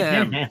 Fuck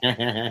them.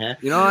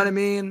 You know what I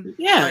mean?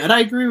 Yeah, and I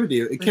agree with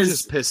you. Because it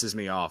just pisses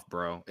me off,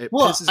 bro.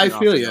 I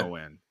feel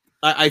you.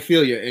 I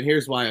feel you. And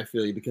here's why I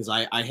feel you. Because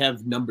I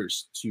have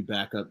numbers to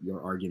back up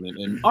your argument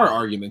and our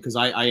argument, because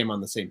I am on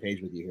the same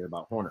page with you here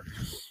about Hoerner.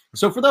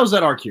 So for those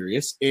that are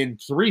curious, in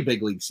 3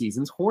 big league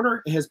seasons,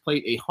 Hoerner has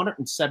played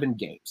 107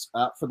 games.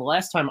 For the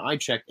last time I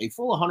checked, a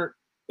full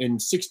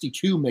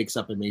 162 makes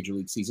up a major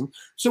league season.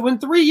 So in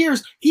 3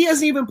 years, he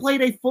hasn't even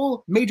played a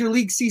full major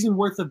league season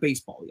worth of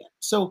baseball yet.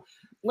 So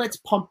let's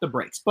pump the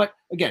brakes. But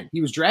again,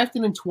 he was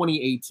drafted in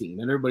 2018,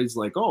 and everybody's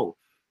like, oh,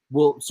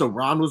 well, so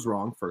Ron was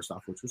wrong, first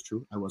off, which was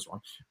true. I was wrong.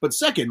 But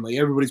secondly,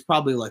 everybody's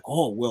probably like,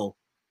 oh,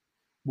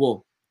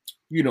 well,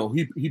 you know,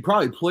 he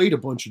probably played a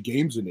bunch of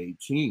games in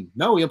 18.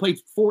 No, he played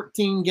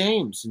 14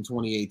 games in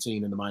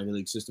 2018 in the minor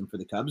league system for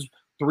the Cubs.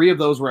 3 of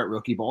those were at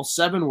rookie ball.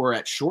 7 were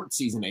at short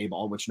season A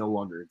ball, which no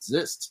longer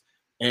exists.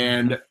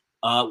 And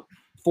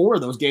 4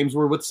 of those games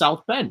were with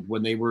South Bend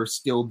when they were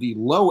still the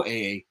low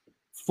A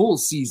full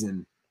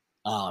season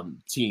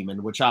team,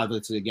 and which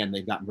obviously, again,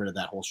 they've gotten rid of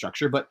that whole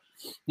structure. But,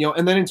 you know,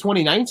 and then in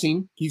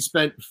 2019, he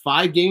spent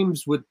 5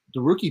 games with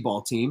the rookie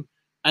ball team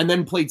and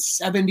then played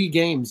 70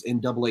 games in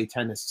AA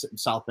tennis,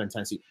 South Bend,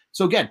 Tennessee.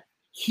 So again,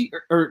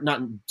 or not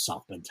in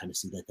South Bend,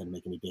 Tennessee. That didn't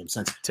make any damn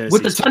sense.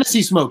 With the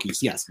Tennessee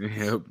Smokies, yes.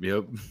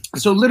 Yep.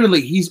 So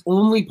literally, he's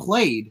only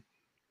played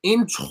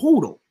in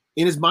total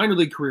in his minor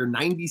league career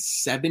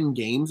 97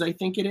 games, I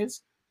think it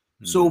is.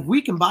 So if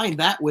we combine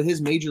that with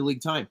his major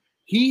league time,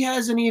 he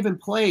hasn't even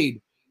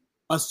played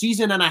a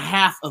season and a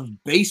half of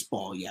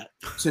baseball yet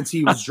since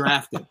he was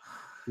drafted,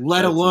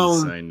 let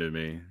alone insane to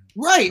me.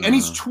 Right. And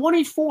he's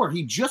 24.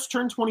 He just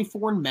turned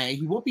 24 in May.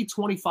 He won't be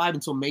 25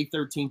 until May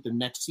 13th of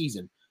next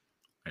season.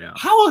 Yeah.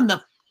 How in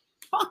the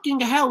fucking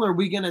hell are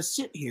we going to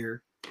sit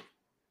here,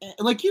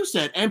 like you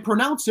said, and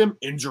pronounce him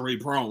injury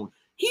prone?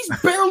 He's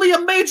barely a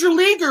major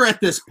leaguer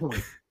at this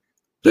point.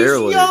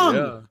 He's young.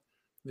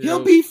 Yeah.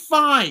 He'll be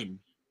fine.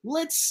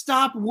 Let's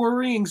stop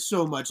worrying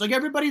so much. Like,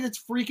 everybody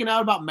that's freaking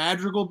out about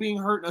Madrigal being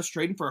hurt and us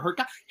trading for a hurt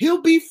guy,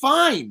 he'll be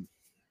fine.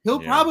 He'll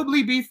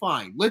probably be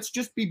fine. Let's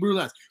just be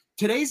brutally honest.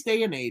 Today's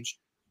day and age,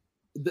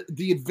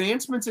 the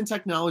advancements in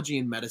technology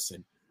and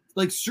medicine,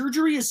 like,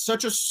 surgery is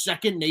such a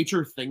second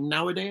nature thing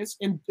nowadays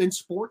in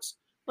sports.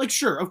 Like,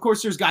 sure, of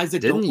course, there's guys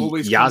that don't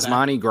always.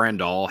 Yasmani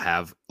Grandal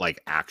have like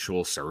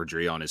actual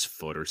surgery on his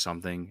foot or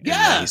something?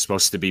 Yeah, and he's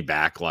supposed to be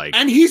back.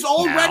 And he's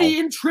already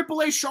in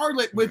AAA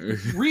Charlotte with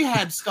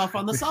rehab stuff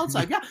on the south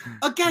side. Yeah,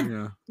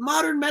 again,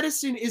 modern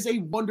medicine is a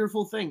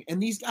wonderful thing,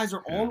 and these guys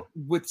are all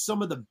with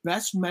some of the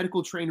best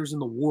medical trainers in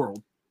the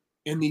world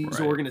in these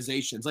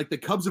organizations. Like, the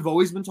Cubs have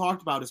always been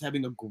talked about as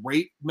having a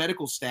great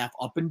medical staff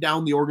up and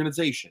down the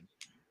organization.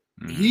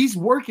 He's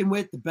working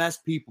with the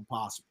best people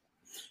possible.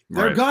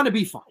 They're gonna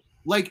be fine.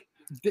 Like,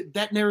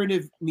 that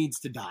narrative needs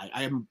to die.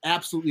 I am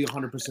absolutely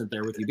 100%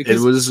 there with you,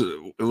 because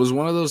it was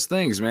one of those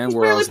things, man,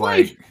 where I was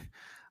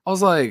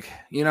like,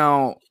 you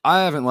know,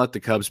 I haven't let the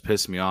Cubs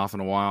piss me off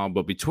in a while,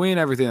 but between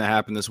everything that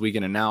happened this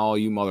weekend and now all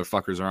you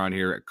motherfuckers around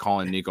here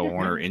calling Nico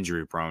Hoerner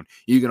injury prone,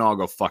 you can all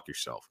go fuck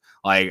yourself.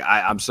 Like,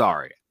 I'm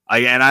sorry.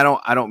 And I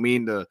don't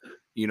mean to,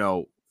 you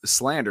know,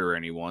 slander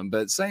anyone,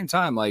 but at the same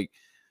time, like,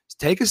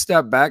 take a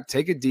step back,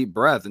 take a deep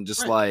breath, and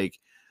just like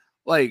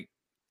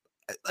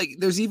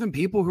there's even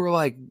people who are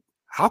like,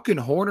 how can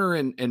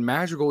Hoerner and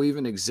Madrigal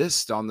even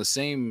exist on the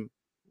same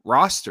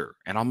roster?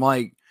 And I'm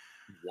like,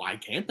 why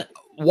can't they?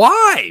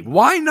 Why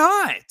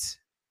not?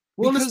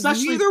 Well, because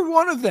neither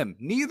one of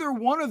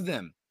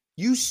them,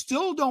 you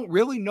still don't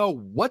really know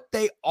what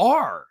they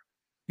are,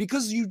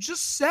 because you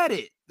just said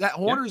it, that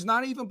Hoerner's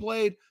not even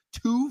played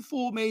 2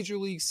 full major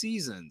league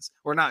seasons,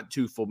 or not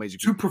 2 full major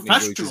 2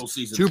 professional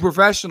seasons. 2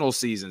 professional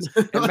seasons.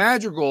 And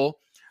Madrigal,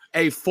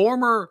 a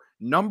former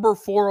number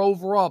 4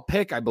 overall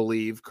pick, I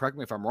believe. Correct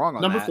me if I'm wrong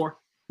on number that. 4.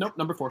 Nope,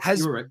 number 4.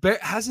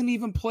 Hasn't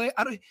even played.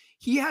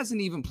 He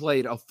hasn't even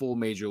played a full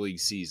major league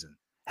season.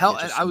 Hell,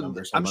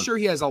 I'm sure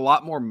he has a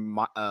lot more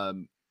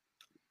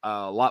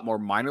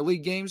minor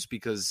league games,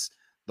 because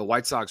the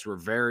White Sox were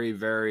very,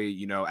 very,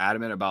 you know,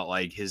 adamant about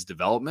like his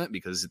development,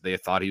 because they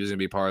thought he was going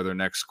to be part of their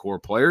next core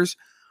players.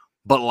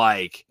 But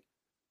like,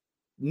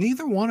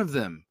 neither one of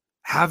them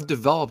have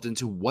developed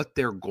into what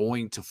they're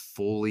going to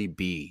fully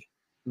be.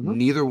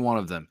 Neither one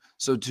of them.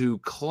 So to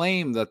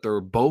claim that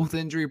they're both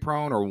injury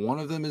prone or one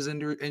of them is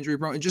injury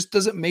prone, it just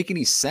doesn't make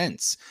any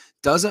sense.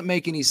 Doesn't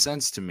make any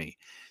sense to me.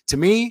 To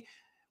me,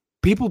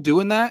 people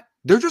doing that,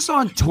 they're just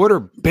on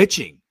Twitter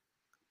bitching.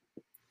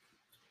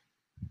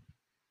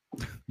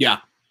 Yeah,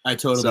 I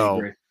totally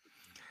agree.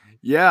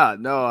 Yeah,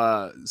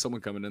 no,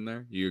 someone coming in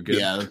there. You good?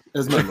 Yeah,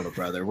 that's my little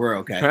brother. We're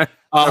okay.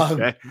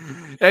 Okay.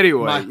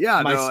 Anyway, my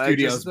no,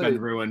 studio's been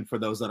ruined for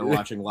those that are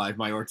watching live.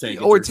 My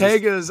Ortega.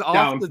 Ortega's off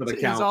down the, for the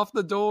he's count. off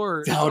the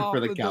door. Down Off for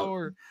the the count.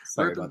 door.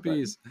 Sorry Rip in about that.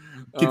 peace.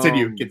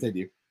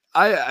 Continue.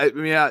 I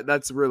mean, yeah,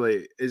 that's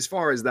really, as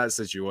far as that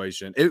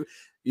situation. It,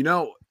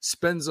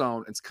 Spin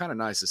Zone. It's kind of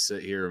nice to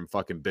sit here and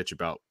fucking bitch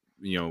about,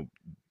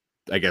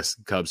 I guess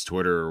Cubs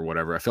Twitter or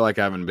whatever. I feel like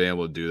I haven't been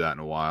able to do that in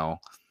a while.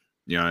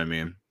 You know what I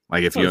mean?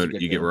 Like if you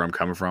get where I'm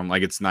coming from,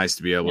 like it's nice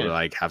to be able to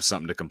like have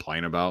something to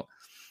complain about,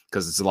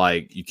 because it's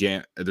like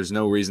there's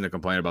no reason to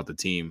complain about the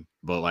team,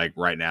 but like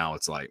right now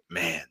it's like,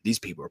 man, these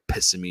people are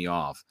pissing me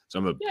off, so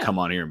I'm gonna come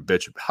on here and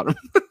bitch about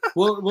them.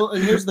 well,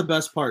 and here's the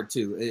best part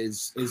too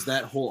is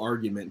that whole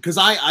argument, because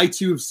I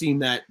too have seen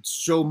that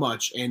so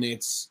much, and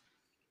it's,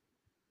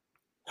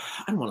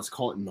 I don't want to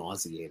call it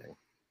nauseating,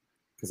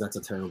 because that's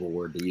a terrible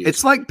word to use.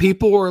 It's like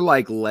people are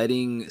like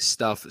letting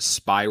stuff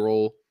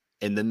spiral,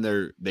 and then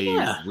they're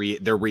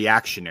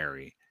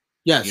reactionary.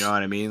 Yes. You know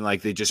what I mean?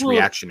 Like they just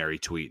reactionary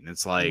tweet, and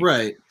it's like,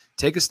 right.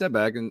 Take a step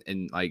back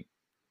and like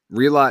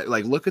realize,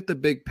 like look at the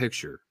big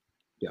picture.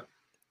 Yeah.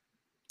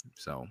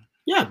 So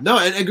yeah, no,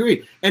 I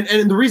agree.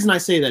 And the reason I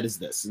say that is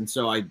this, and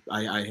so I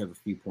have a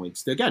few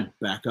points to again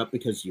back up,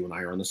 because you and I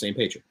are on the same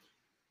page here.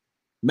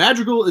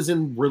 Madrigal is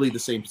in really the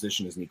same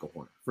position as Nico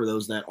Hoerner, for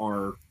those that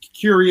are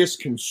curious,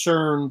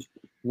 concerned,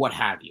 what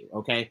have you.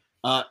 Okay.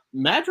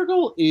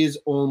 Madrigal is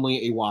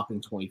only a whopping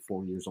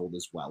 24 years old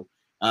as well.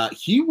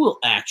 He will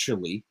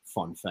actually,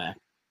 fun fact,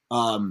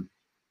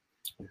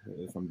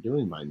 if I'm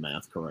doing my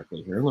math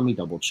correctly here, let me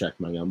double check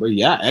my number.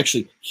 Yeah,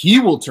 actually, he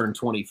will turn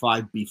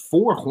 25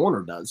 before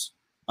Hoerner does,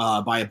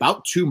 by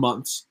about 2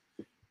 months.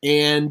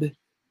 And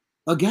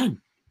again,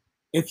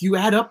 if you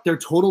add up their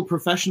total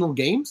professional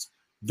games,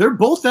 they're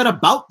both at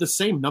about the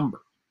same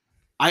number.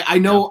 I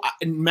know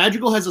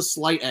Madrigal has a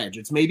slight edge.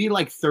 It's maybe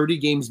like 30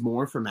 games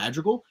more for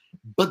Madrigal,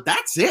 but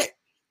that's it.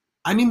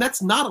 I mean,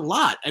 that's not a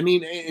lot. I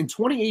mean, in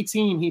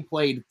 2018, he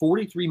played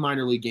 43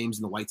 minor league games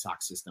in the White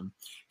Sox system.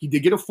 He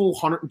did get a full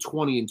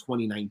 120 in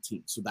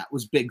 2019, so that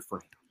was big for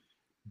him.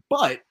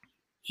 But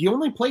he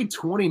only played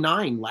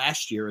 29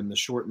 last year in the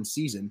shortened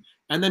season,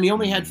 and then he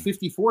only had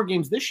 54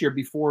 games this year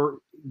before,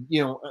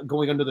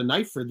 going under the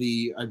knife for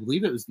I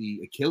believe it was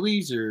the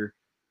Achilles or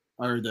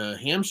the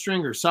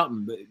hamstring or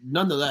something. But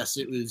nonetheless,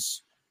 it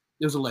was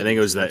a leg. I think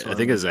it was that. I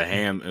think it was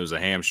a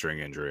hamstring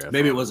injury.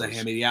 Maybe it was a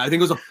hammy. Yeah, I think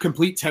it was a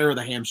complete tear of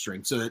the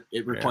hamstring, so that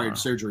it required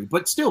surgery.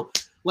 But still,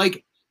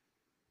 like,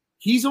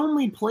 he's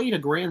only played a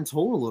grand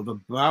total of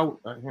about.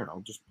 Here,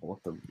 I'll just pull up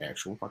the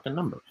actual fucking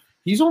number.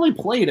 He's only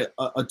played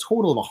a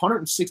total of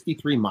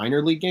 163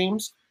 minor league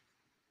games,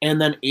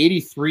 and then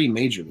 83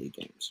 major league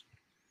games.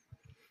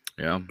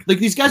 Yeah, like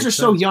these guys are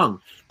so young,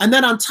 and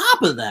then on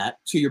top of that,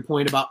 to your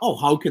point about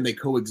how can they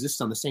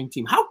coexist on the same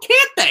team? How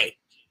can't they?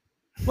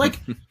 Like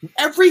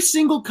every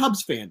single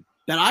Cubs fan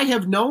that I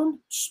have known,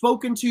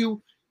 spoken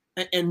to,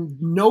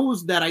 and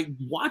knows that I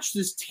watched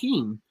this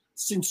team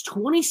since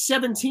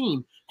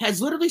 2017 has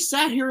literally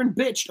sat here and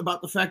bitched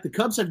about the fact the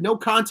Cubs have no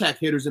contact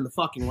hitters in the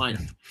fucking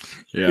lineup.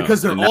 Yeah,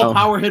 because they're all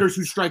power hitters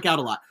who strike out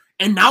a lot.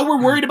 And now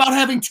we're worried about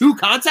having 2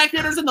 contact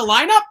hitters in the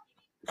lineup?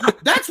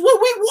 That's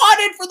what we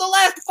wanted for the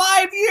last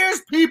 5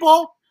 years,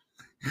 people.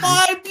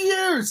 5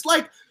 years.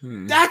 Like,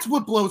 that's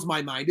what blows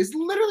my mind, is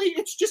literally,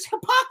 it's just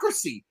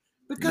hypocrisy.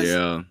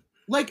 Because,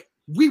 like,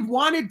 we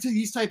wanted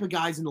these type of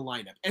guys in the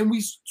lineup, and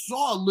we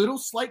saw a little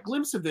slight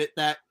glimpse of it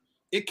that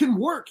it can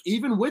work,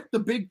 even with the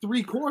big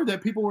 3 core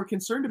that people were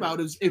concerned about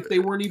as if they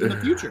weren't even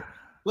the future.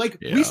 Like,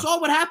 we saw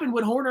what happened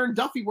when Hoerner and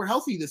Duffy were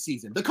healthy this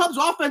season. The Cubs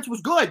offense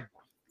was good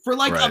for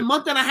like a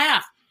month and a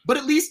half, but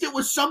at least it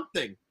was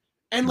something.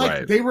 And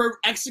like they were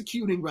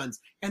executing runs,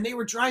 and they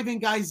were driving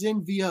guys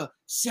in via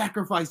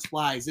sacrifice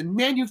flies and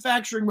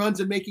manufacturing runs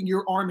and making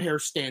your arm hair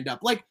stand up.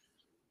 Like,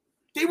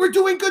 they were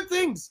doing good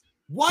things.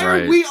 Why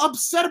are we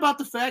upset about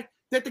the fact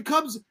that the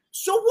Cubs,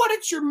 so what,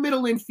 it's your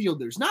middle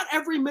infielders? Not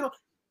every middle.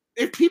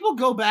 If people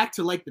go back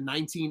to like the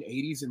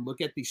 1980s and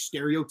look at the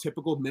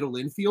stereotypical middle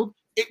infield,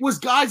 it was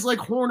guys like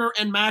Hoerner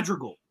and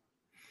Madrigal.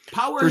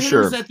 Power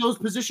hitters at those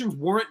positions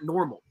weren't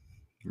normal.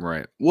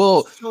 Right.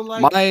 Well, so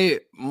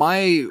like,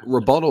 my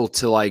rebuttal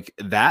to like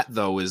that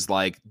though is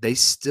like they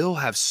still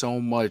have so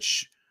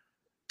much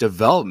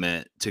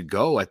development to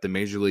go at the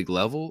major league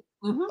level.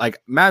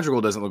 Like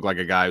Madrigal doesn't look like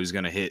a guy who's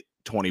going to hit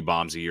 20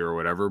 bombs a year or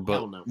whatever,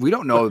 but we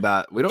don't know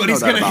that. We don't know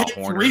that about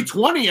Hoerner.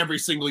 320 every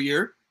single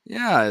year.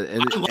 Yeah,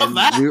 and I love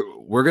that.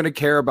 We're going to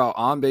care about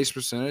on-base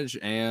percentage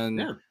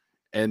and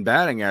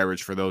batting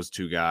average for those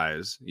 2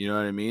 guys. You know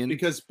what I mean?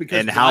 Because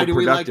and how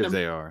productive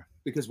they are.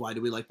 Because why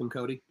do we like them,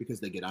 Cody? Because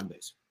they get on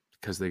base.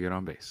 Because they get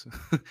on base.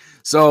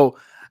 So,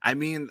 I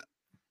mean,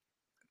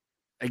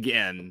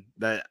 again,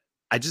 that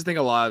I just think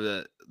a lot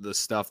of the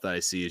stuff that I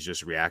see is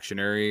just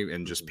reactionary,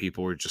 and just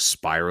people are just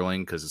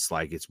spiraling because it's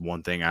like it's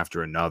one thing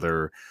after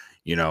another.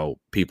 You know,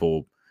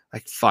 people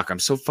Like, fuck, I'm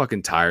so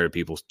fucking tired of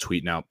people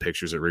tweeting out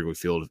pictures at Wrigley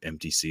Field of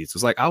empty seats. It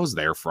was like, I was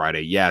there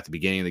Friday. Yeah, at the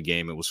beginning of the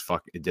game,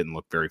 it didn't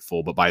look very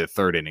full, but by the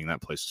third inning,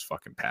 that place was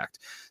fucking packed.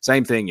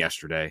 Same thing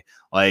yesterday.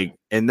 Like,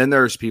 and then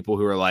there's people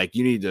who are like,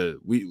 we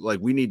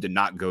need to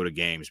not go to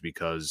games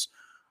because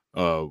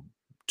to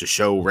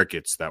show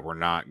Ricketts that we're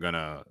not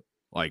gonna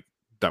like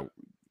that,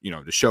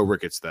 to show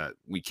Ricketts that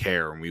we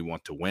care and we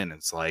want to win.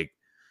 It's like,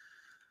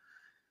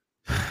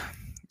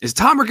 is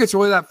Tom Ricketts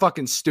really that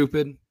fucking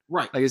stupid?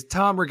 Right. Like, is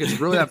Tom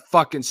Ricketts really that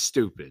fucking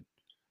stupid?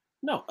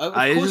 No,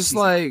 I just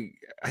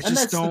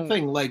don't. The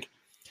thing. Like,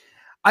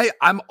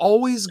 I'm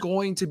always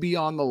going to be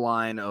on the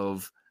line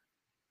of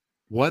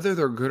whether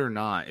they're good or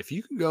not. If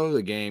you can go to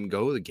the game,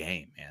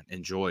 man.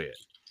 Enjoy it.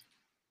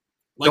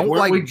 Like,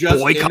 don't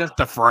boycott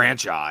the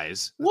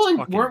franchise.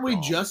 Well, weren't we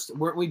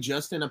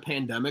just in a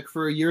pandemic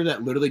for a year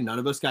that literally none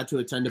of us got to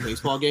attend a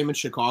baseball game in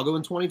Chicago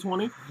in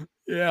 2020?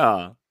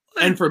 Yeah.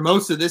 And for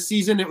most of this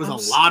season, it was a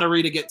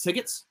lottery to get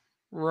tickets.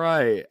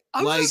 Right.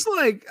 I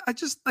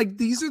just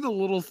these are the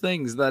little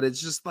things that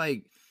it's just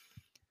like,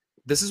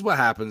 this is what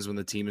happens when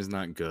the team is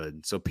not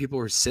good. So people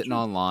are sitting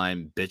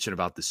online bitching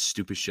about this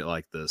stupid shit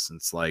like this. And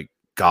it's like,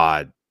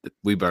 God,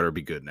 we better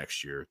be good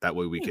next year. That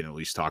way we can at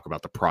least talk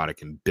about the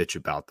product and bitch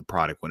about the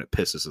product when it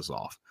pisses us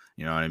off.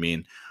 You know what I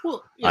mean?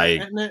 Well,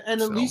 yeah,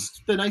 at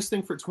least the nice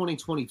thing for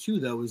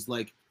 2022, though, is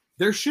like,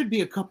 there should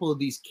be a couple of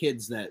these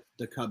kids that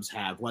the Cubs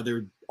have,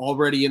 whether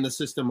already in the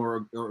system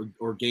or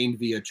gained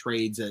via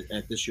trades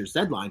at this year's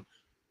deadline,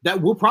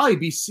 that we'll probably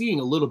be seeing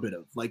a little bit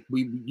of. Like,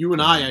 you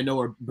and I know,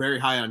 are very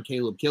high on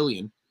Caleb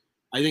Killian.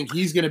 I think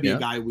he's going to be a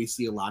guy we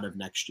see a lot of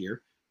next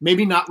year.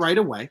 Maybe not right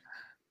away,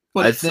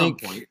 but at some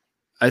point.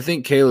 I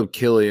think Caleb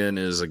Killian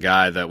is a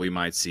guy that we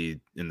might see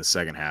in the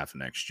second half of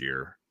next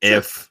year. Sure.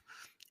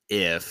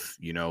 If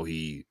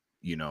he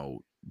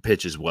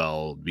pitches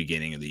well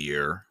beginning of the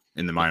year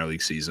in the minor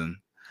league season.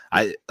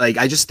 I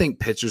just think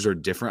pitchers are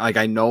different. Like,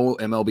 I know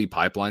MLB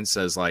Pipeline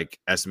says like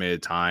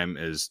estimated time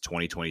is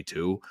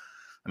 2022.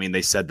 I mean,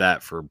 they said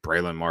that for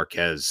Braylon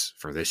Marquez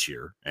for this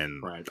year,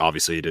 and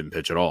obviously he didn't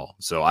pitch at all.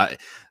 So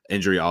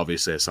injury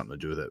obviously has something to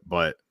do with it.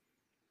 But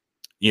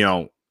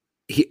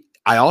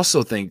I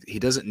also think he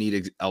doesn't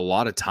need a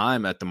lot of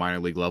time at the minor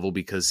league level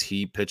because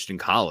he pitched in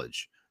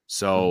college.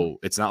 So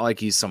it's not like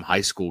he's some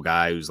high school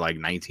guy who's like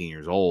 19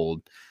 years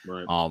old.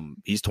 Right.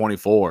 He's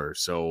 24.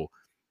 So,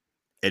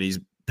 and he's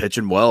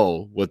pitching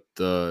well with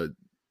the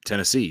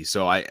Tennessee.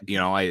 So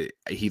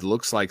he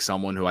looks like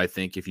someone who I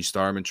think if you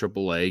start him in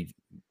AAA,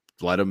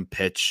 let him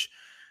pitch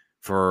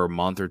for a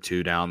month or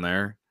two down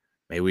there.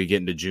 Maybe we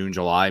get into June,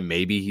 July.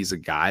 Maybe he's a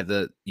guy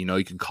that,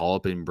 you can call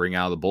up and bring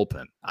out of the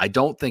bullpen. I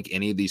don't think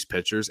any of these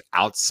pitchers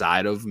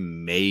outside of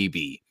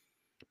maybe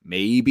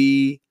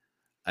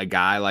a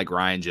guy like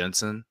Ryan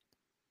Jensen,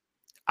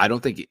 I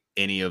don't think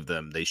any of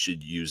them they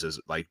should use as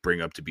like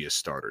bring up to be a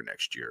starter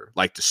next year,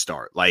 like to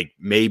start, like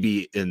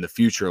maybe in the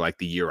future, like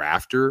the year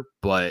after.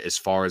 But as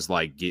far as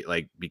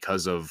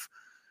because of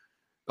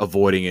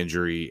avoiding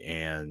injury,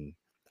 and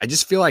I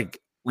just feel like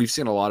we've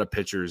seen a lot of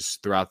pitchers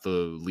throughout the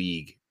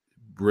league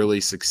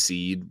really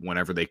succeed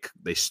whenever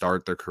they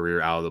start their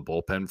career out of the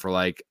bullpen for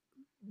like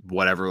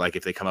whatever, like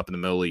if they come up in the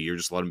middle of the year,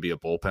 just let them be a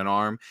bullpen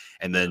arm,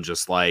 and then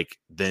just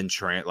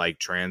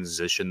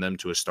transition them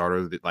to a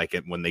starter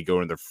when they go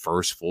into their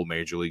first full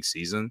major league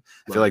season.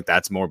 I feel like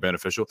that's more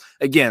beneficial.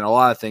 Again, a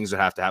lot of things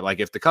would have to happen. Like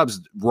if the Cubs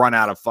run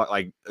out of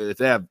if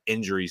they have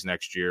injuries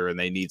next year and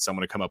they need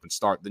someone to come up and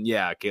start, then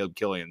yeah, Caleb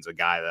Killian's a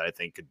guy that I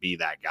think could be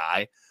that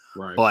guy.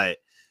 Right. But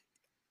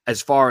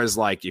as far as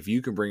like if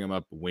you can bring him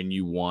up when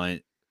you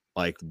want,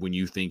 like when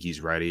you think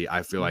he's ready,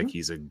 I feel like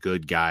he's a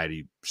good guy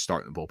to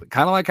start in the bullpen.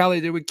 Kind of like how they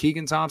did with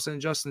Keegan Thompson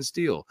and Justin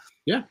Steele.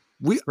 Yeah.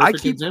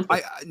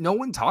 No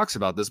one talks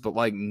about this, but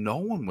like no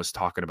one was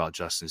talking about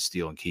Justin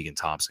Steele and Keegan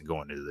Thompson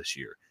going into this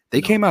year.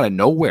 They came out of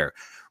nowhere.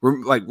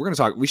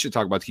 We should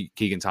talk about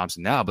Keegan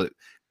Thompson now, but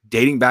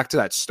dating back to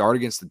that start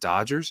against the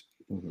Dodgers,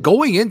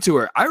 going into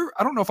it, I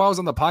don't know if I was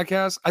on the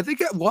podcast. I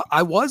think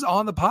I was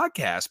on the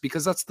podcast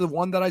because that's the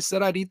one that I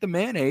said I'd eat the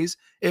mayonnaise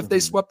if they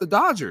swept the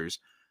Dodgers.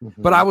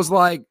 But I was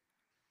like,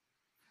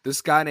 this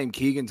guy named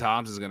Keegan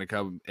Thompson is going to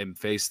come and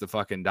face the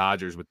fucking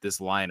Dodgers with this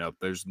lineup.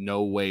 There's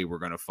no way we're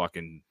going to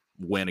fucking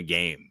win a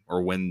game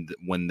or win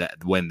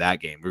that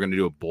game. We're going to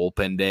do a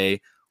bullpen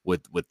day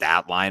with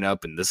that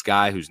lineup and this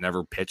guy who's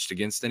never pitched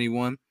against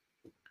anyone.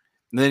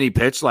 And then he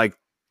pitched like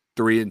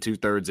 3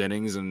 2/3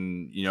 innings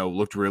and,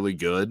 looked really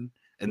good.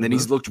 And then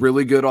he's looked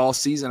really good all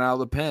season out of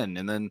the pen.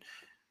 And then,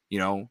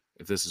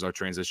 if this is our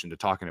transition to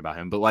talking about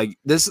him, but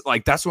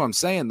that's what I'm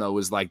saying though,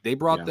 is like they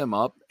brought them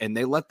up and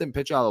they let them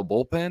pitch out of the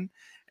bullpen.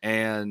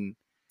 And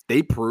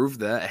they proved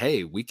that,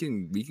 hey, we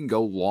can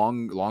go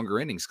longer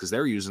innings because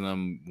they're using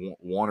them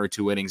 1 or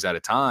 2 innings at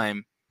a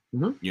time,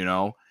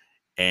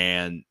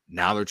 and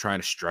now they're trying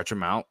to stretch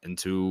them out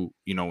into,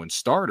 in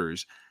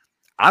starters.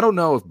 I don't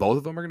know if both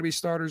of them are going to be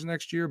starters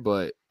next year,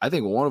 but I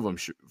think one of them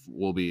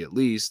will be at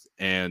least.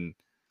 And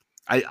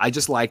I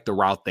just like the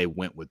route they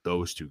went with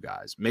those 2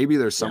 guys. Maybe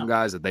there's some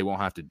guys that they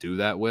won't have to do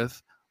that with,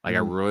 Like, I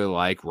really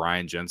like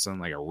Ryan Jensen.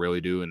 Like, I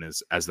really do. And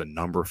as the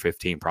number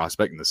 15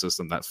 prospect in the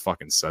system, that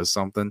fucking says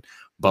something.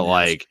 But,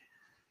 like,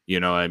 you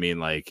know what I mean?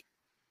 Like,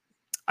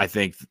 I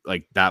think,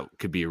 like, that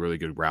could be a really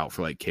good route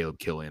for, like, Caleb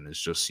Killian is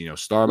just, you know,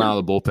 start him out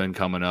of the bullpen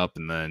coming up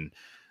and then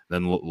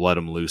let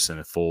him loose in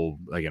a full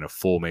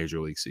major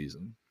league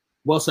season.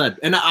 Well said.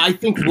 And I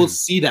think we'll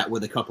see that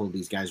with a couple of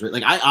these guys, right?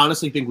 Like, I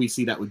honestly think we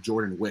see that with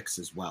Jordan Wicks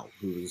as well,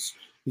 he's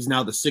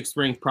now the 6th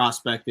ranked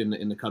prospect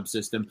in the Cubs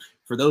system.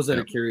 For those that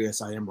are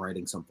curious, I am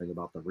writing something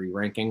about the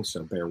re-ranking,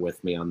 so bear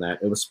with me on that.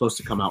 It was supposed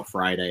to come out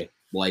Friday.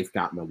 Life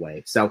got in the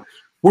way. So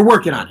we're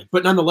working on it.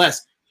 But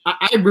nonetheless,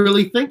 I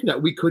really think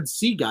that we could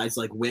see guys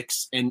like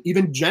Wicks and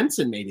even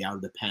Jensen maybe out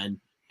of the pen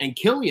and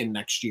Killian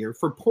next year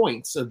for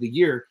points of the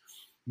year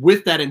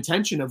with that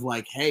intention of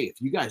like, hey, if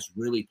you guys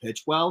really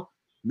pitch well,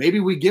 maybe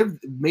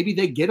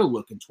they get a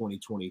look in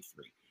 2023.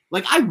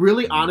 Like, I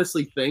really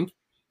honestly think,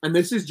 and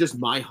this is just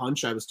my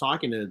hunch. I was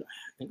talking to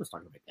my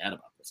dad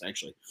about this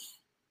actually.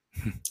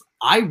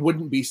 I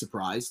wouldn't be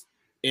surprised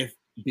if,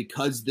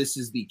 because this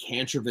is the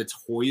Kantrovitz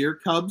Hoyer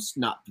Cubs,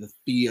 not the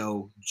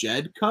Theo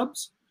Jed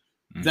Cubs,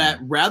 that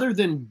rather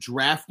than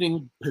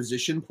drafting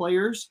position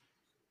players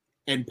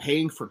and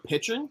paying for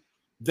pitching,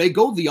 they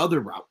go the other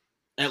route,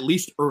 at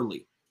least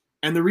early.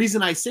 And the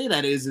reason I say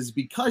that is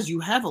because you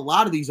have a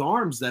lot of these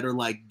arms that are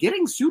like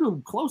getting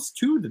pseudo close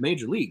to the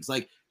major leagues.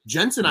 Like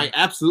Jensen, I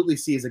absolutely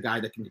see as a guy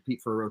that can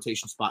compete for a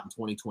rotation spot in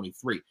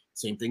 2023.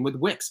 Same thing with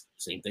Wicks.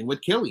 Same thing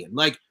with Killian.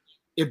 Like,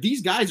 if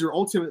these guys are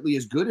ultimately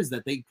as good as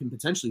that they can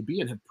potentially be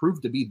and have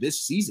proved to be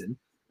this season,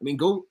 I mean,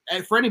 go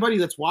for anybody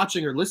that's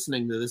watching or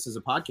listening to this as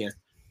a podcast,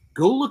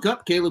 go look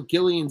up Caleb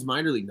Killian's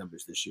minor league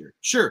numbers this year.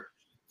 Sure,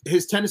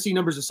 his Tennessee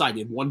numbers aside, he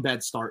had one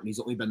bad start and he's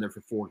only been there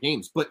for 4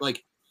 games. But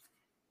like,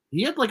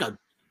 he had like a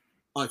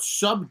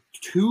sub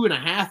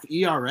 2.5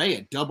 ERA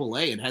at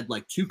AA and had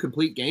like 2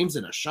 complete games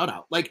and a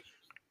shutout. Like,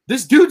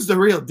 this dude's the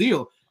real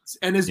deal.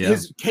 And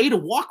his K to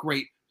walk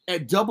rate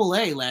at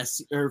AA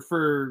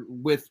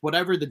with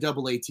whatever the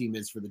AA team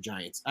is for the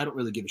Giants. I don't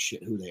really give a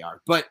shit who they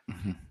are, but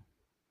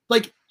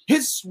like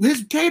his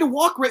K to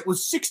walk rate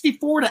was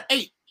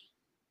 64-8.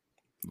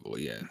 Well,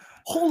 yeah.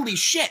 Holy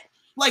shit.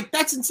 Like,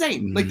 that's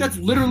insane. Like, that's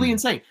literally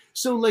insane.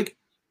 So like,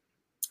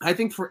 I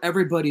think for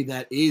everybody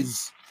that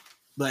is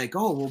like,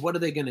 oh, well, what are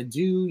they going to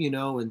do? You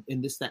know, and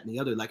this, that, and the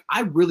other. Like,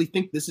 I really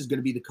think this is going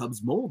to be the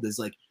Cubs mold, is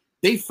like,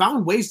 they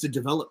found ways to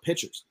develop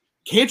pitchers.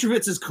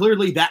 Kantrovitz is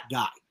clearly that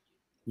guy.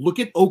 Look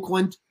at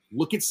Oakland,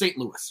 look at St.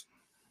 Louis,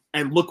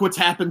 and look what's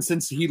happened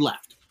since he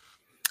left.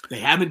 They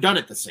haven't done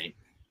it the same.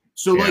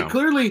 So like,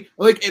 clearly,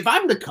 like, if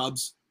I'm the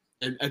Cubs,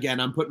 and again,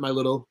 I'm putting my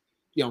little,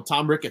 you know,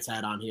 Tom Ricketts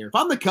hat on here. If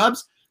I'm the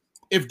Cubs,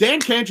 if Dan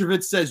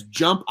Kantrovitz says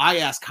jump, I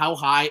ask how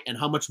high and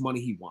how much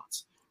money he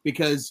wants,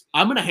 because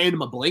I'm going to hand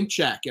him a blank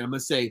check and I'm going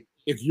to say,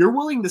 if you're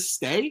willing to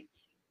stay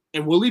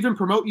and we'll even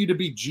promote you to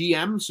be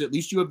GM, so at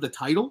least you have the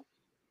title,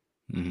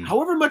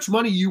 however much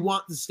money you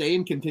want to stay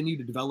and continue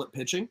to develop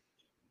pitching,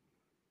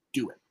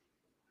 do it.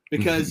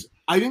 Because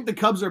I think the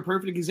Cubs are a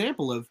perfect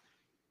example of,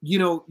 you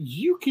know,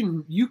 you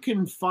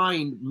can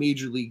find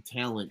major league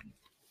talent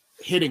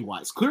hitting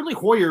wise. Clearly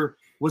Hoyer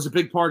was a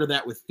big part of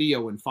that with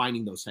Theo and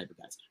finding those type of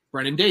guys.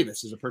 Brennan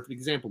Davis is a perfect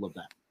example of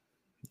that.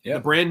 Yeah.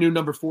 The brand new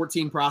number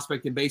 14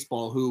 prospect in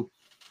baseball who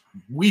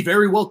we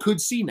very well could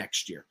see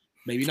next year.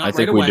 Maybe not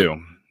right away. I think we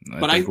do.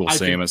 But I think we'll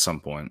see him at some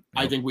point.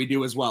 I think we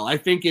do as well. I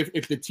think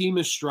if the team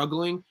is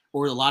struggling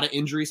or a lot of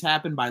injuries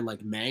happen by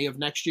like May of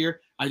next year,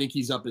 I think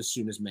he's up as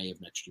soon as May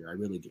of next year. I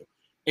really do.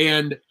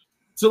 And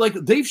so like,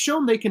 they've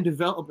shown they can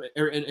develop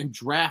and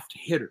draft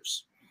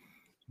hitters.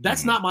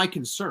 That's not my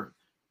concern.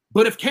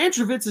 But if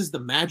Kantrovitz is the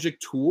magic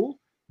tool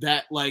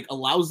that like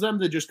allows them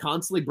to just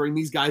constantly bring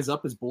these guys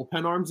up as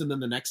bullpen arms and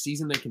then the next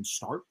season they can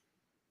start,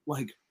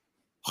 like,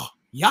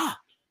 yeah,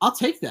 I'll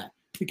take that.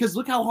 Because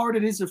look how hard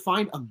it is to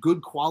find a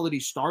good quality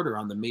starter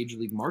on the major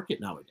league market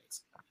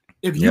nowadays.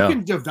 If you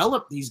can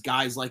develop these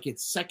guys like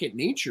it's second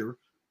nature,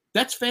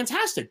 that's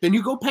fantastic. Then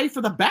you go pay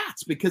for the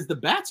bats, because the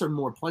bats are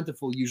more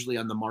plentiful usually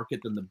on the market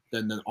than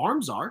the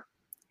arms are.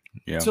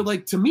 Yeah. So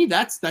like, to me,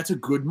 that's a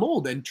good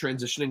mold. And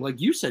transitioning, like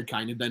you said,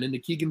 kind of then into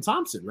Keegan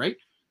Thompson, right?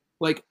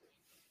 Like,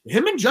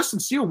 him and Justin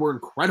Steele were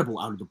incredible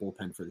out of the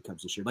bullpen for the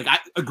Cubs this year. Like, I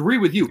agree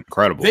with you.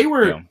 Incredible. They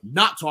were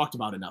not talked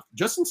about enough.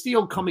 Justin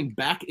Steele coming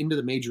back into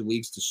the major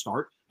leagues to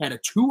start had a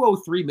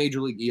 2.03 major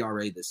league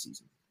ERA this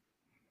season.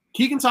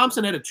 Keegan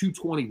Thompson had a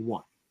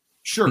 2.21.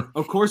 Sure,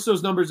 of course,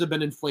 those numbers have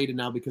been inflated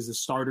now because the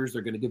starters,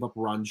 they're going to give up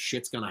runs.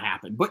 Shit's going to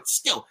happen. But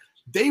still,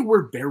 they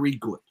were very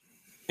good.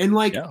 And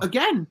like,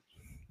 again,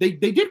 they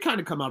did kind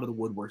of come out of the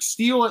woodwork.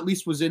 Steele at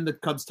least was in the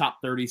Cubs top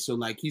 30, so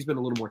like, he's been a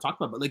little more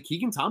talked about. But like,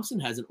 Keegan Thompson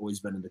hasn't always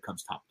been in the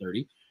Cubs top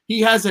 30. He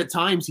has at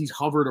times, he's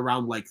hovered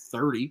around like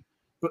 30,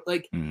 but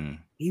like,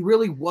 he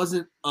really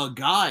wasn't a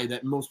guy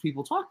that most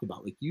people talked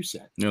about, like you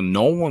said. You know,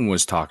 no one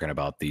was talking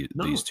about these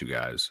two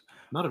guys.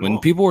 Not at when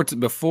all. People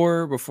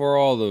were before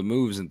all the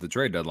moves at the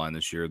trade deadline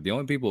this year, the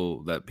only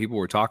people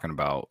were talking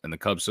about in the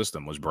Cubs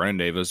system was Brennan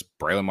Davis,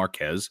 Braylon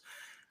Marquez,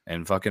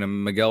 and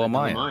fucking Miguel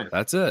Amaya.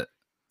 That's it.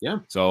 Yeah.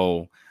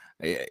 So,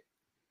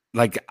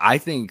 like, I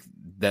think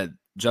that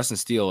Justin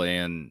Steele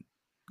and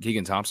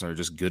Keegan Thompson are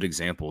just good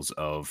examples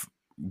of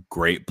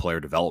great player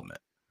development.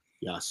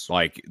 Yes.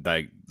 Like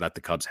that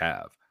the Cubs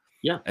have.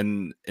 Yeah.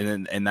 And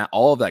that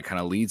all of that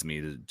kind of leads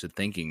me to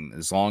thinking,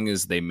 as long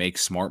as they make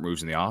smart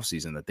moves in the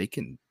offseason, that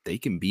they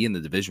can be in the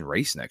division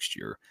race next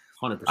year.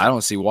 100%. I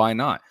don't see why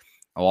not.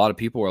 A lot of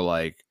people are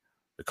like,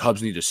 the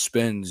Cubs need to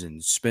spin.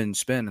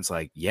 It's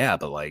like, yeah,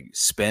 but like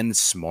spend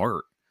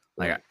smart.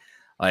 Right.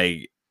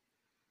 Like,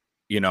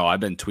 you know, I've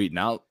been tweeting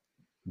out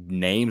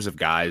names of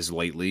guys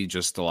lately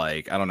just to,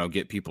 like, I don't know,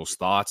 get people's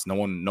thoughts. No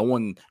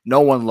one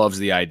loves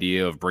the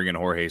idea of bringing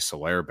Jorge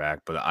Soler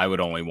back, but I would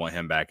only want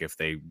him back if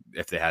they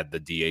had the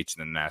DH in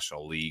the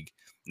National League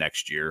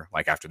next year,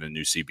 like after the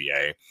new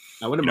CBA.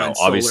 I wouldn't mind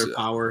solar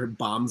power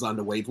bombs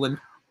onto Waveland.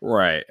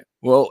 Right.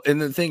 Well,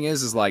 and the thing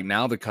is like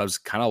now the Cubs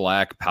kind of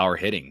lack power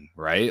hitting,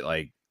 right?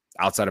 Like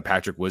outside of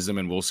Patrick Wisdom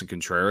and Wilson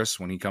Contreras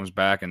when he comes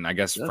back, and I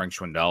guess Frank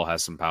Schwindel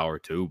has some power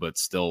too, but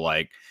still,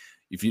 like,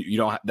 if they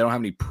don't have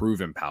any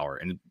proven power,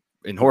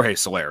 and Jorge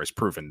Soler has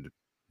proven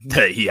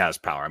that he has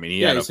power. I mean,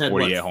 he had a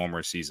 48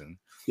 homer season.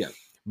 Yeah.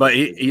 But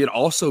he'd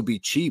also be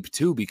cheap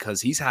too,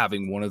 because he's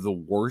having one of the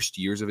worst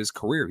years of his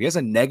career. He has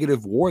a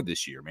negative WAR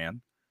this year,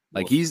 man.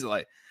 Like he's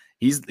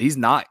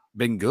not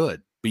been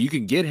good. But you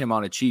can get him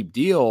on a cheap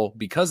deal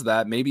because of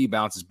that. Maybe he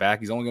bounces back.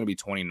 He's only going to be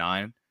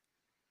 29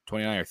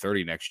 or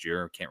 30 next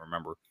year. I can't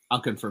remember. I'll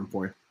confirm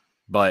for you.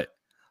 But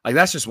like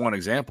that's just one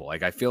example.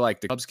 Like I feel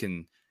like the Cubs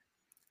can,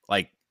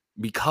 like,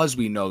 because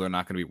we know they're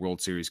not going to be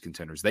World Series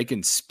contenders, they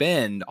can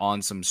spend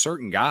on some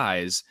certain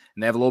guys,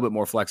 and they have a little bit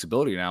more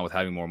flexibility now with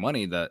having more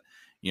money, that,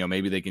 you know,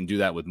 maybe they can do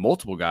that with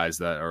multiple guys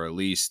that are at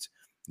least,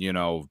 you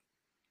know,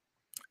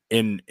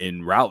 in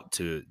route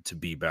to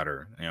be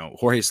better. You know,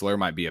 Jorge Soler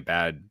might be a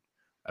bad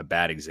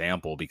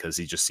example because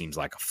he just seems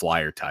like a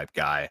flyer type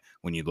guy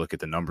when you look at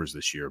the numbers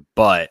this year.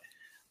 But,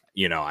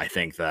 you know, I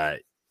think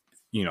that,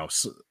 you know,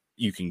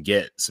 you can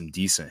get some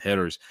decent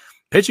hitters.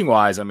 Pitching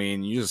wise, I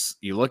mean, you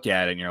look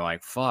at it and you're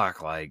like,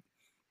 fuck, like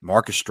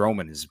Marcus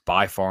Stroman is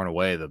by far and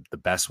away the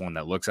best one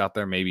that looks out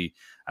there. Maybe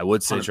I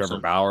would say 100%. Trevor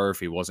Bauer if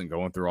he wasn't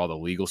going through all the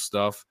legal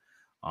stuff.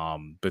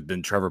 But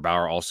then Trevor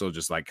Bauer also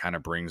just like kind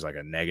of brings like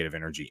a negative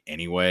energy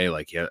anyway.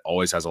 Like he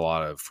always has a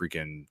lot of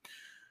freaking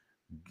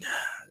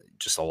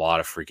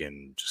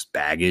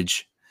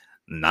baggage.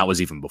 And that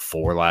was even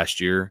before last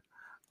year.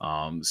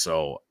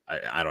 So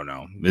I don't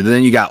know. But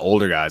then you got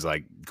older guys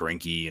like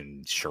Greinke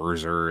and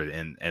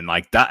Scherzer and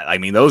like that. I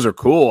mean, those are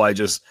cool. I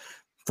just,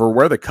 for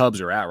where the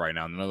Cubs are at right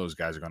now, none of those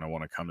guys are going to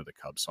want to come to the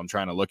Cubs. So I'm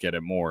trying to look at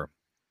it more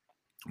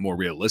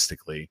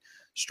realistically.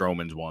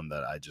 Stroman's one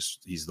that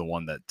he's the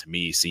one that to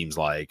me seems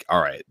like,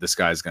 all right, this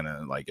guy's going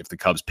to, like, if the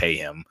Cubs pay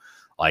him,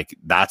 like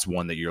that's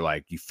one that you're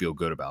like, you feel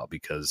good about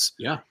because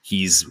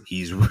he's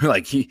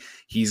like,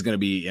 he's going to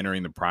be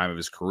entering the prime of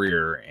his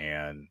career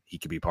and he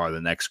could be part of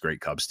the next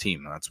great Cubs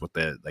team. And that's what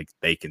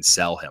they can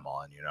sell him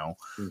on, you know?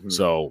 Mm-hmm.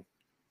 So,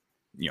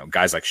 you know,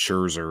 guys like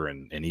Scherzer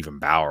and even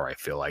Bauer, I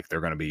feel like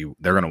they're going to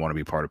want to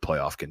be part of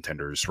playoff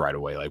contenders right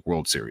away, like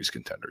World Series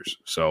contenders.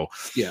 So,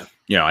 yeah,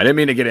 you know, I didn't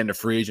mean to get into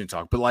free agent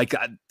talk, but like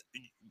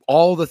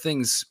all the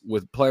things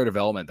with player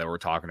development that we're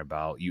talking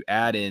about, you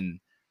add in,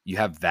 you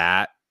have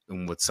that.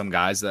 And with some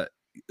guys that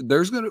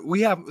there's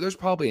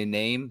probably a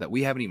name that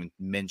we haven't even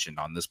mentioned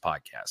on this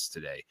podcast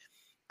today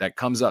that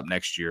comes up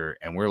next year.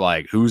 And we're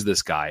like, who's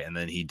this guy? And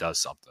then he does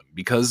something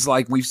because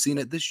like we've seen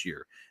it this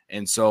year.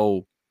 And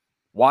so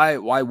why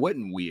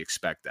wouldn't we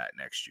expect that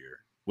next year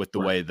with the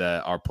way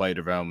that our player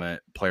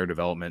development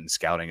and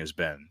scouting has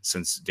been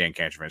since Dan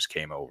Cantrovince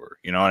came over?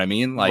 You know what I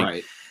mean?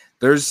 Like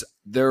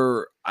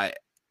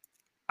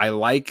I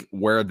like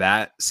where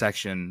that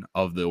section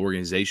of the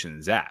organization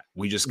is at.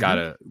 We just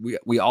gotta,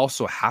 we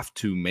also have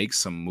to make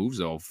some moves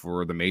though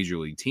for the major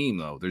league team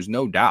though. There's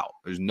no doubt.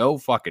 There's no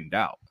fucking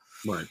doubt.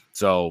 Right.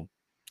 So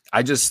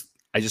I just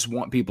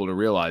want people to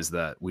realize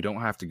that we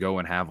don't have to go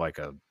and have like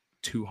a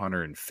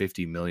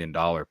 $250 million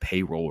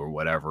payroll or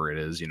whatever it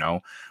is, you know,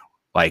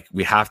 like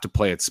we have to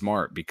play it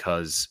smart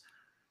because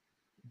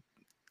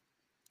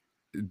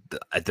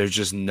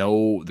there's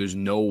no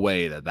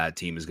way that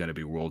team is going to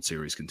be World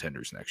Series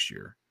contenders next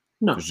year.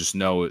 No, there's just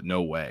no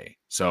way.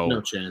 So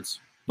no chance.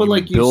 But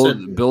like you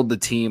said, build the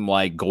team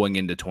like going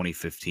into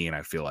 2015.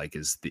 I feel like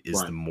is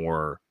the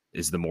more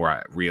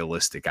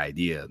realistic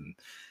idea.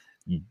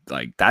 And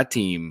like that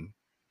team,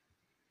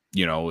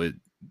 you know, it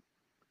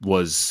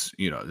was,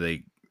 you know,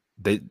 they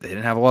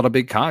didn't have a lot of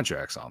big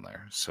contracts on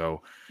there.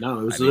 So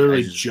no, it was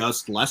literally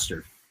just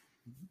Lester.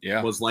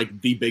 Yeah, was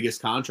like the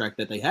biggest contract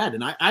that they had,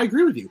 and I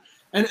agree with you.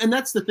 And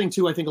that's the thing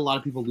too. I think a lot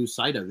of people lose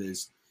sight of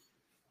is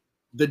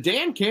the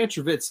Dan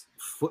Cantrovince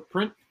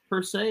footprint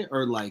per se,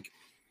 or like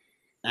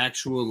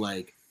actual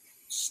like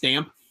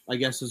stamp, I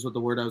guess is what the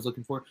word I was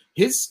looking for.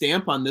 His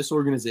stamp on this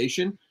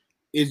organization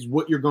is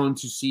what you're going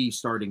to see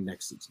starting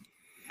next season.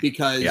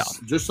 Because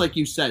just like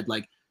you said,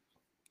 like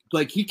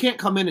he can't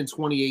come in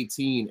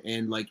 2018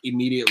 and like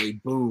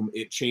immediately, boom,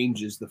 it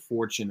changes the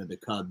fortune of the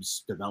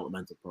Cubs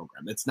developmental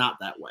program. It's not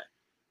that way.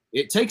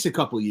 It takes a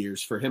couple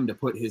years for him to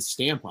put his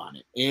stamp on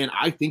it. And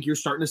I think you're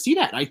starting to see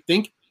that. I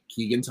think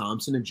Keegan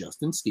Thompson and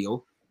Justin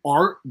Steele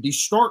are the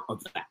start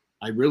of that.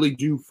 I really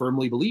do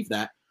firmly believe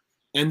that.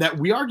 And that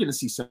we are going to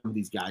see some of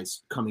these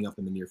guys coming up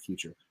in the near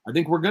future. I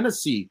think we're going to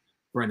see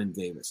Brennan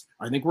Davis.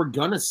 I think we're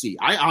going to see,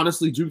 I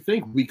honestly do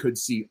think we could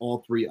see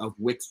all three of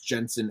Wicks,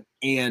 Jensen,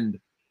 and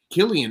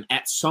Killian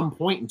at some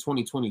point in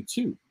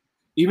 2022,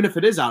 even if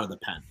it is out of the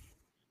pen.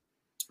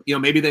 You know,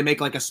 maybe they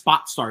make like a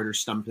spot start or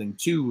something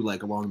too,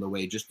 like along the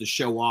way, just to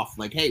show off,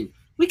 like, hey,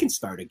 we can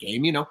start a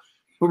game, you know,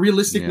 but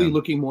realistically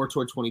looking more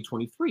toward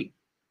 2023.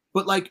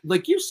 But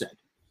like you said,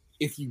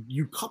 if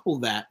you couple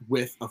that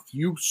with a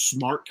few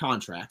smart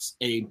contracts,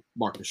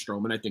 Marcus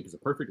Stroman, I think, is a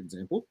perfect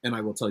example. And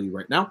I will tell you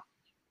right now,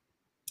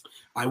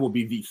 I will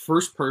be the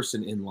first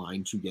person in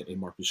line to get a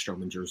Marcus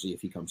Stroman jersey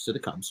if he comes to the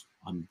Cubs.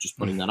 I'm just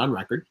putting that on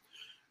record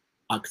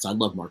because I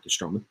love Marcus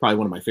Stroman, probably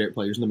one of my favorite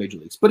players in the major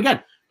leagues. But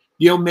again,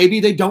 you know, maybe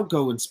they don't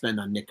go and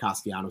spend on Nick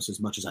Castellanos as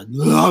much as I'd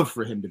love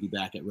for him to be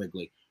back at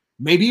Wrigley.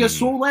 Maybe a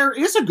Soler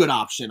is a good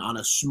option on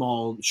a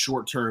small,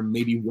 short-term,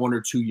 maybe 1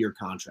 or 2 year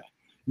contract.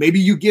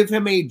 Maybe you give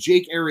him a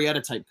Jake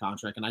Arrieta type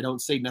contract, and I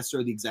don't say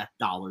necessarily the exact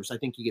dollars. I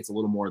think he gets a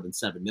little more than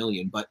 $7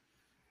 million, but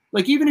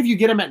like even if you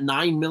get him at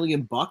 $9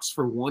 million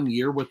for 1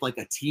 year with like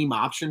a team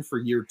option for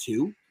year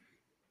 2,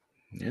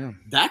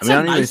 that's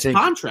a nice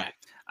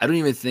contract. I don't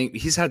even think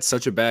he's had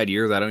such a bad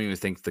year that I don't even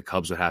think the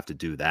Cubs would have to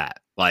do that.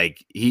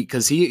 Like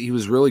because he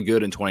was really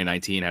good in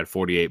 2019, had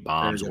 48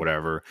 bombs,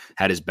 whatever,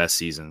 had his best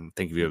season. I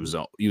think he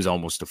was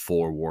almost a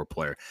 4 WAR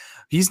player.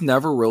 He's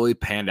never really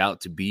panned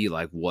out to be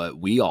like what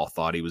we all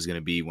thought he was going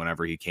to be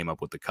whenever he came up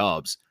with the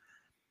Cubs.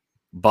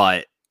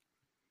 But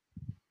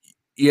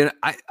you know,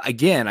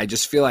 I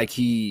just feel like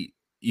the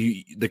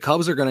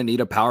Cubs are going to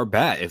need a power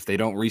bat if they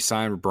don't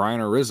re-sign Brian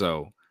or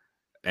Rizzo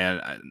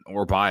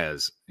or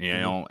Baez, you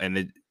know,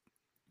 and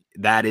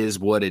that is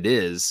what it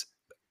is.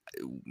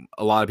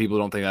 A lot of people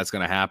don't think that's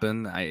going to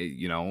happen.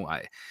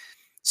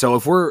 So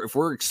if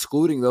we're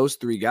excluding those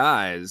 3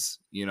 guys,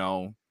 you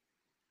know,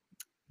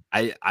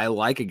 I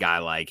like a guy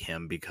like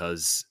him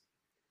because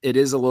it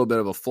is a little bit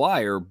of a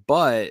flyer,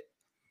 but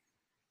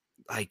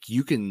like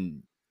you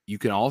can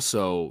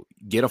also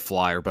get a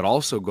flyer, but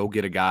also go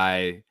get a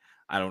guy.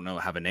 I don't know,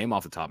 have a name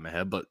off the top of my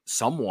head, but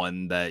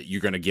someone that you're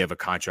going to give a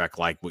contract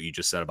like what you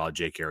just said about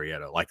Jake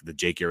Arrieta, like the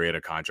Jake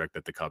Arrieta contract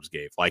that the Cubs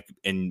gave, like,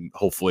 and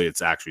hopefully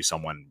it's actually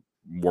someone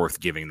worth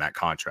giving that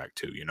contract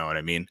to, you know what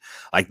I mean?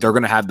 Like they're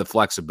going to have the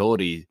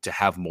flexibility to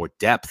have more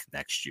depth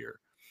next year.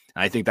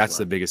 And I think that's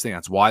the biggest thing.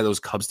 That's why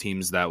those Cubs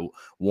teams that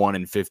won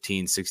in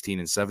 15, 16,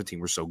 and 17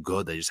 were so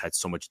good. They just had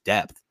so much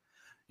depth,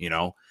 you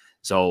know?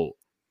 So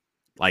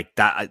like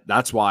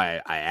that's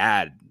why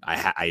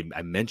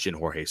I mentioned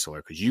Jorge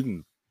Soler, because you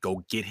can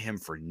go get him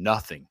for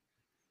nothing,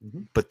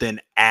 but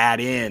then add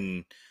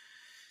in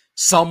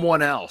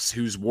someone else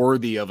who's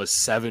worthy of a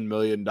 $7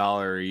 million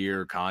a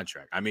year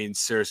contract. I mean,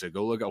 seriously,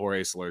 go look at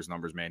Jorge Soler's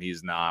numbers, man.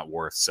 He's not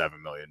worth $7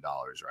 million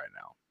right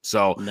now.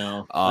 So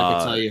no, I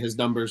can tell you his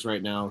numbers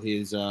right now.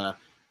 His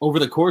over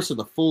the course of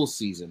the full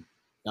season,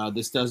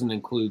 this doesn't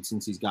include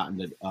since he's gotten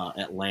to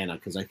Atlanta,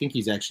 because I think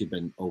he's actually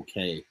been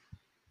okay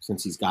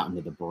since he's gotten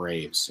to the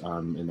Braves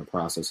in the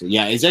process. So,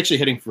 yeah, he's actually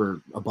hitting for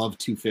above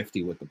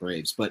 250 with the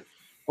Braves, but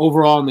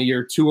overall in the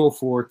year,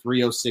 204,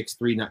 306,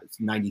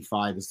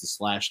 395 is the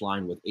slash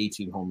line with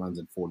 18 home runs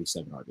and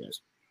 47 RBIs.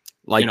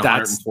 Like in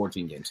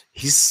 114 games.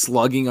 He's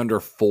slugging under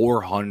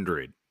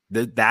 400.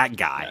 That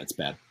guy. Yeah, it's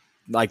bad.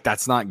 Like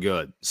that's not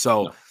good.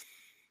 So, no.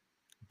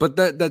 But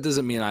that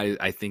doesn't mean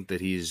I think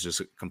that he's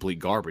just complete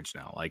garbage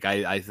now. Like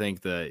I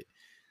think that,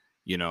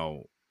 you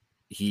know,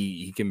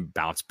 he can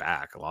bounce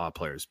back. A lot of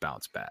players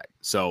bounce back.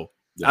 So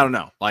yeah. I don't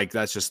know. Like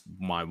that's just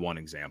my one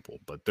example.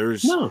 But I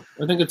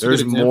think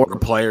there's more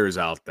players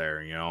out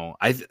there. You know,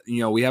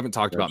 we haven't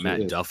talked about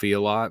Matt Duffy a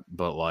lot,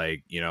 but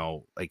like you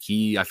know, like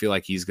I feel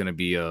like he's going to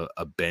be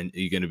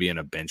he's going to be in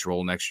a bench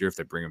role next year if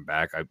they bring him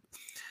back.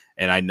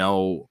 I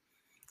know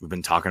we've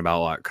been talking about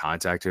a lot of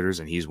contact hitters,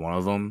 and he's one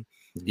of them.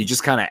 Mm-hmm. He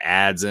just kind of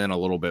adds in a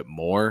little bit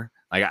more.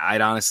 Like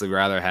I'd honestly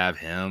rather have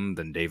him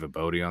than David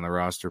Bote on the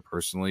roster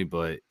personally,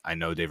 but I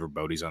know David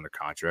Bote's under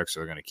contract, so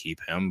they're going to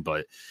keep him.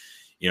 But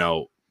you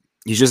know,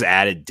 he's just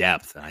added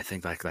depth, and I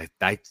think like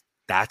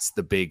that's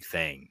the big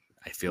thing.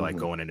 I feel like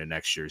going into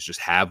next year is just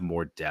have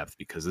more depth,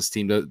 because this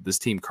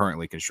team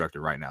currently constructed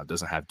right now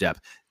doesn't have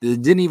depth. They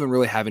didn't even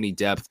really have any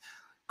depth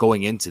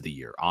going into the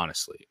year,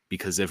 honestly,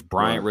 because if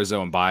Bryant,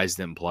 Rizzo, and Baez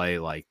didn't play,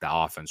 like the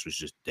offense was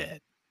just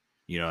dead.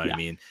 You know what I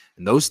mean?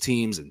 And those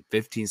teams in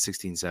 15,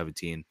 16,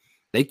 17,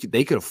 they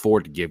could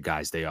afford to give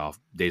guys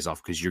days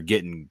off because you're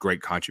getting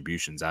great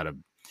contributions out of,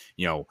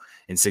 you know,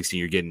 in 16,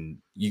 you're getting,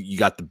 you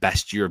got the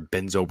best year of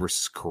Ben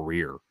Zobrist's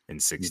career in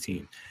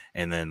 16.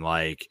 And then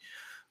like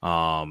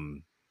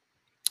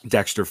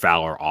Dexter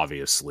Fowler,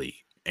 obviously.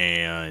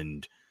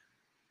 And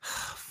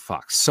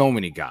so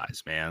many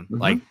guys, man.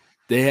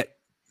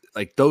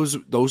 Like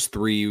those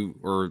three,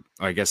 or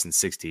I guess in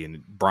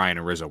 16, Brian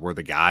and Rizzo were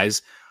the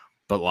guys,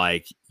 but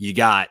like you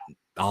got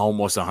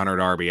almost 100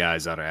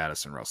 RBIs out of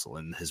Addison Russell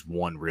in his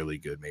one really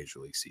good major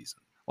league season.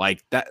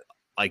 Like that,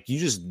 like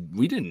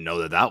we didn't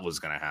know that was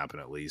going to happen,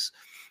 at least.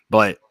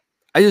 But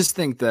I just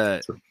think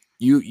that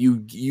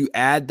you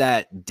add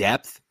that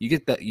depth. You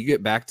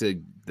get back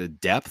to the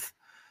depth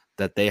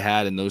that they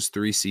had in those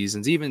 3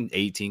 seasons, even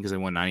 18 because they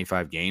won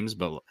 95 games.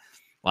 But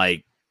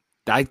like,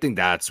 I think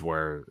that's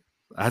where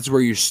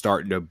you're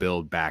starting to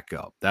build back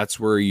up. That's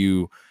where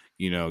you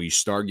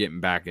start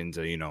getting back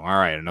into, all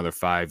right, another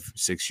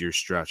 5-6 year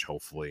stretch,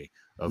 hopefully,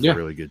 of a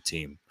really good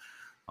team.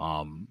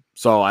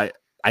 So I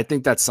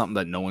think that's something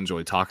that no one's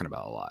really talking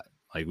about a lot.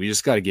 Like, we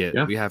just got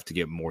to we have to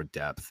get more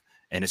depth.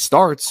 And it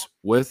starts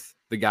with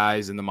the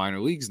guys in the minor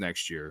leagues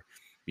next year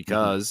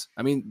because,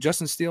 I mean,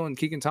 Justin Steele and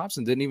Keegan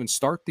Thompson didn't even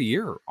start the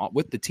year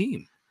with the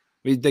team.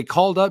 I mean, they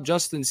called up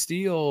Justin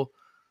Steele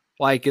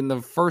like in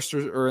the first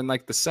or in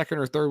like the second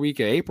or third week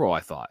of April,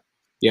 I thought.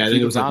 Yeah, I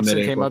think it was Thompson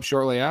like came up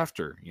shortly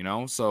after,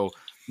 so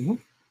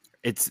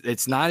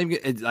it's not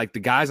even like the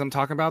guys I'm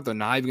talking about. They're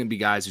not even going to be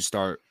guys who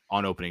start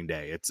on opening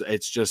day.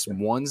 It's just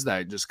ones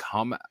that just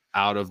come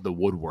out of the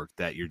woodwork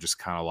that you're just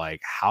kind of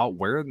like,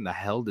 where in the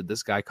hell did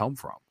this guy come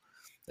from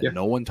that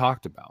no one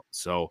talked about?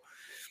 So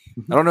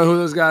I don't know who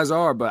those guys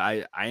are, but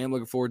I am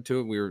looking forward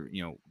to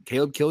it.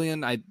 Caleb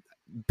Killian,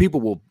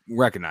 people will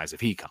recognize if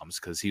he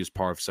comes because he was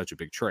part of such a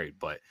big trade.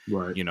 But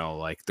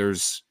like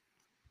there's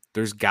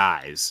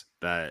guys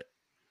that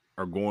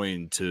are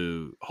going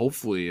to,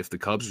 hopefully, if the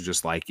Cubs are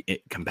just like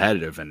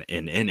competitive and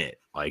in it,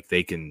 like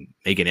they can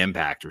make an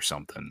impact or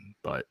something.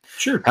 But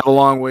have a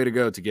long way to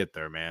go to get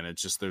there, man.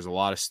 It's just, there's a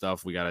lot of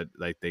stuff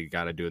they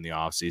gotta do in the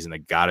offseason. They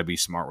gotta be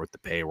smart with the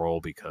payroll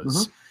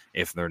because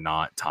if they're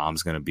not,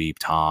 Tom's gonna be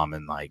Tom.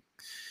 And like,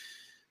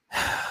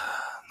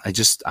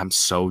 I'm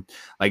so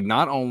like,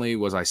 not only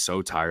was I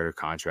so tired of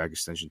contract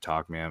extension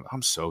talk, man,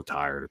 I'm so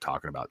tired of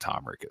talking about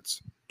Tom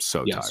Ricketts.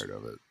 So tired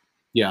of it.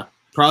 Yeah.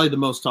 Probably the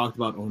most talked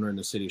about owner in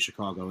the city of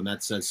Chicago. And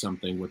that says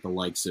something with the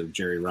likes of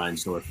Jerry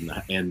Reinsdorf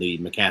and the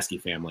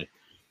McCaskey family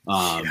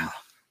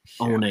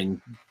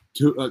owning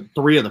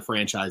 3 of the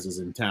franchises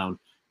in town,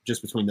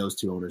 just between those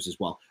 2 owners as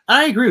well.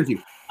 I agree with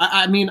you.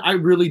 I mean, I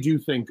really do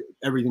think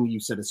everything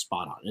you said is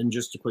spot on. And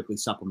just to quickly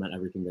supplement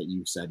everything that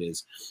you said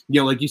is,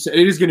 like you said,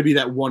 it is going to be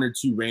that 1 or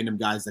 2 random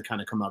guys that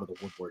kind of come out of the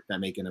woodwork that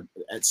make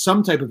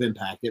some type of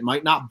impact. It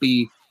might not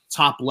be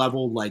top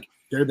level, like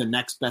they're the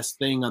next best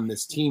thing on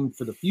this team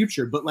for the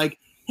future, but like,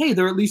 hey,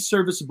 they're at least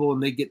serviceable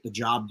and they get the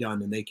job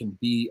done and they can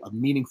be a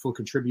meaningful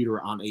contributor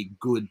on a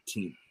good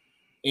team.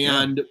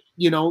 And,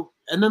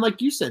 and then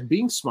like you said,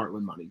 being smart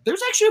with money,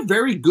 there's actually a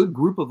very good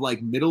group of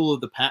like middle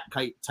of the pack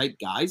type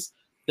guys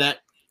that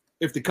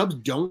if the Cubs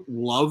don't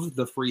love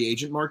the free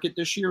agent market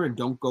this year and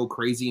don't go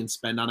crazy and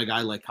spend on a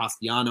guy like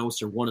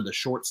Castellanos or one of the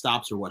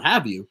shortstops or what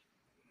have you,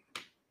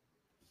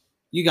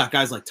 you got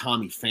guys like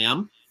Tommy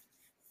Pham,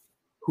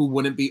 who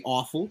wouldn't be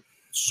awful.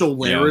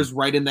 Solera's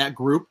right in that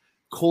group.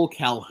 Cole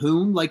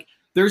Calhoun. Like,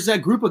 there's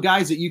that group of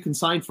guys that you can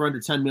sign for under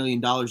 $10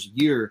 million a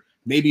year,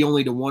 maybe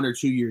only to 1 or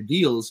 2 year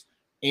deals,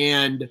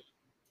 and,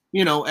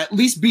 at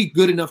least be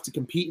good enough to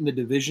compete in the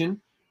division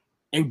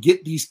and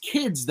get these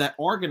kids that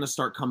are going to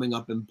start coming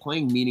up and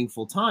playing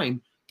meaningful time,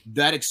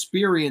 that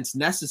experience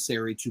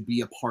necessary to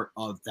be a part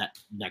of that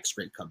next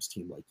great Cubs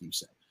team, like you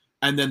said.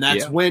 And then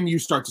that's when you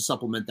start to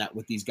supplement that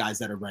with these guys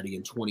that are ready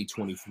in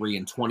 2023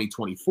 and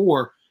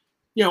 2024.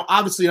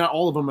 Obviously not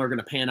all of them are going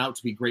to pan out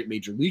to be great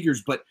major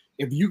leaguers, but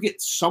if you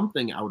get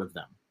something out of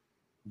them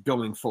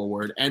going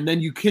forward, and then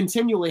you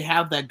continually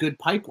have that good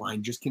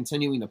pipeline, just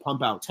continuing to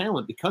pump out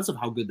talent because of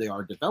how good they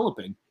are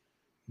developing,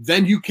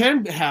 then you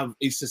can have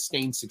a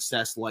sustained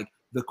success like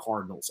the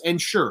Cardinals.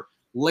 And sure,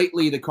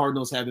 lately the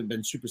Cardinals haven't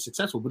been super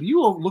successful, but you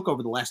look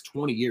over the last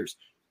 20 years,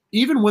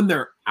 even when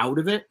they're out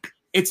of it,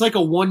 it's like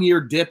a 1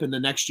 year dip and the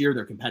next year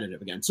they're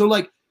competitive again. So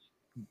like,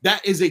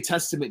 that is a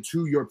testament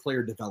to your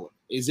player development,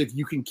 is if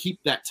you can keep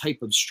that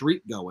type of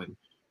streak going,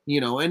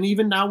 and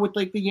even now with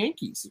like the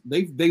Yankees,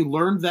 they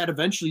learned that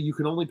eventually you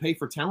can only pay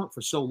for talent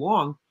for so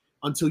long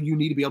until you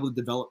need to be able to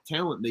develop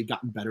talent. They've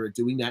gotten better at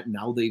doing that.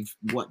 Now they've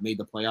made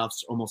the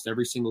playoffs almost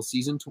every single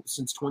season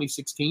since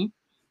 2016,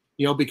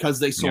 because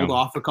they sold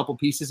off a couple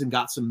pieces and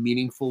got some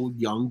meaningful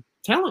young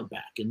talent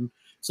back. And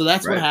so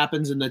that's what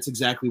happens. And that's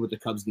exactly what the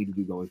Cubs need to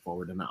do going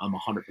forward. And I'm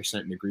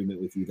 100% in agreement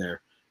with you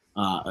there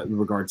in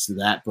regards to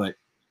that. But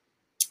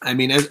I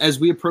mean, as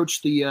we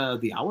approach the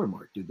hour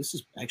mark, dude, this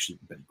has actually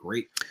been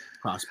great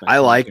prospect. I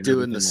like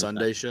doing the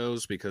Sunday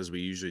shows because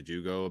we usually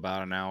do go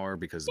about an hour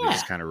because we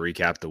just kind of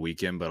recap the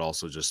weekend, but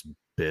also just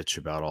bitch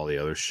about all the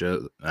other shit.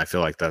 And I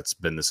feel like that's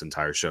been this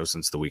entire show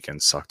since the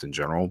weekend sucked in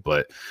general.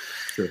 But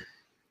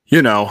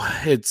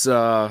it's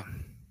I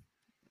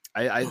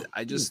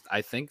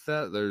think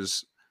that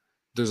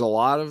there's a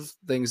lot of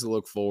things to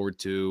look forward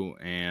to,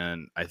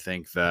 and I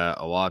think that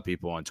a lot of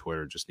people on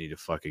Twitter just need to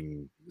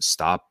fucking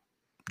stop.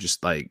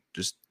 Just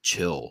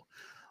chill.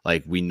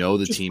 Like, we know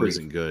the team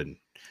isn't good.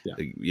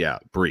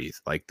 Breathe.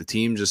 Like, the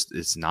team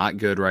it's not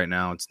good right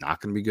now. It's not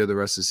going to be good the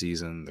rest of the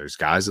season. There's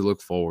guys to look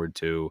forward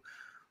to,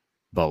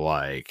 but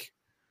like,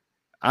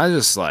 I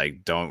just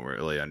like don't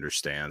really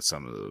understand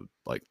some of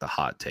the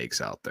hot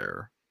takes out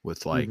there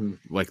with like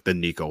the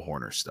Nico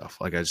Horner stuff.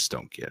 Like, I just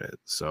don't get it.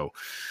 So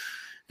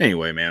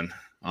anyway, man,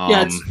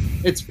 Yeah,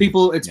 it's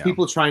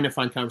people trying to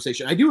find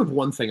conversation. I do have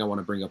one thing I want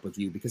to bring up with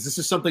you because this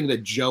is something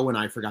that Joe and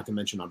I forgot to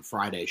mention on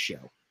Friday's show.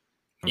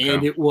 Okay.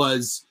 And it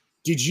was,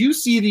 did you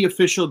see the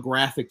official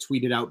graphic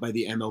tweeted out by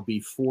the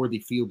MLB for the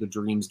Field of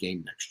Dreams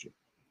game next year?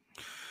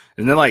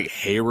 And then like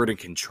Hayward and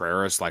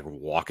Contreras like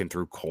walking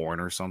through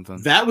corn or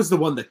something. That was the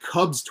one the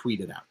Cubs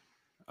tweeted out.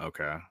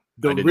 Okay.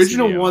 The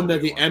original one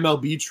that the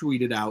MLB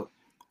tweeted out.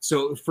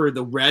 So for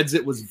the Reds,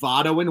 it was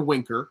Votto and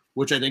Winker,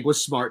 which I think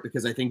was smart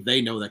because I think they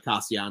know that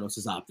Castellanos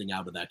is opting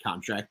out of that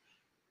contract.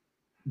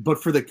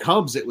 But for the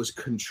Cubs, it was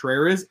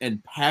Contreras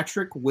and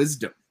Patrick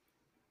Wisdom.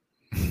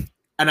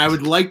 And I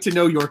would like to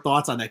know your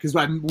thoughts on that because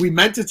we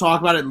meant to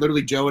talk about it. And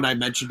literally, Joe and I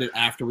mentioned it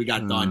after we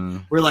got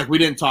done. We're like, we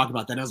didn't talk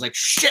about that. And I was like,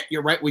 shit,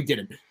 you're right. We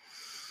didn't.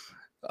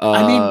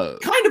 I mean,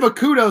 kind of a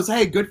kudos.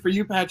 Hey, good for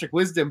you, Patrick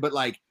Wisdom. But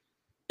like,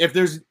 if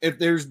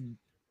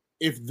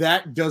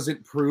that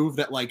doesn't prove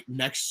that like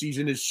next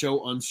season is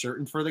so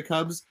uncertain for the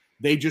Cubs,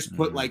 they just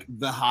put like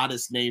the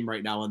hottest name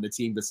right now on the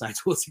team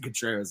besides Wilson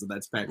Contreras, and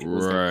that's Patrick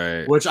Wisdom,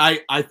 right? Which I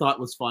thought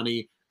was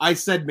funny. I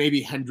said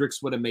maybe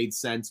Hendricks would have made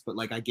sense, but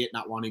like I get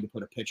not wanting to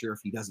put a pitcher if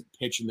he doesn't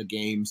pitch in the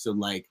game. So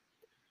like,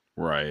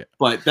 right.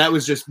 But that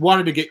was just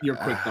wanted to get your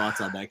quick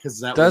thoughts on that because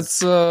that's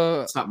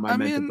something I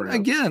meant to bring up.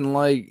 Again,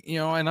 like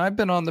and I've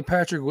been on the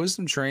Patrick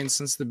Wisdom train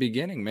since the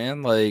beginning,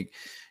 man. Like.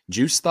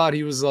 Juice thought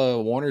he was a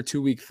 1 or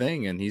 2 week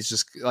thing, and he's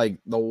just like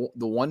the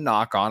one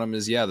knock on him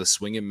is the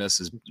swing and miss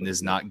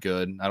is not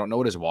good. I don't know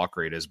what his walk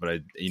rate is, but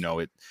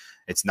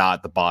it's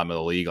not the bottom of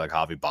the league like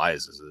Javi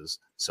Baez's is.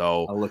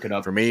 So I'll look it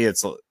up. For me,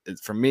 it's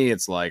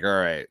like,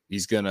 all right,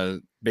 he's gonna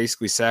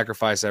basically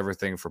sacrifice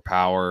everything for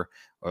power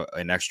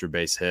and extra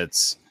base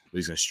hits.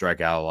 He's gonna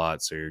strike out a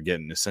lot, so you're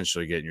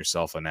essentially getting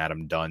yourself an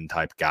Adam Dunn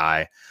type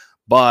guy.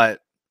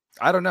 But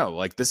I don't know,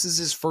 like this is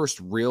his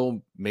first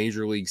real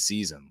major league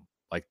season.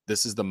 Like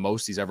this is the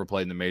most he's ever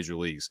played in the major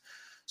leagues.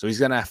 So he's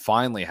going to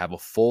finally have a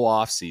full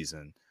off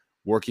season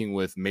working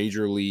with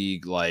major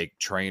league like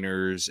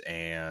trainers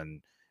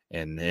and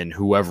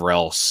whoever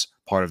else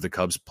part of the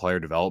Cubs player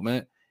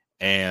development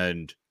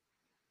and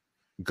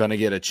going to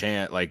get a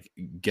chance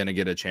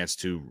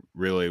to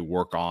really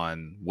work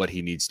on what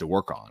he needs to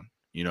work on.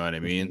 You know what I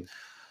mean? Mm-hmm.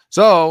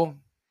 So,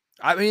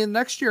 I mean,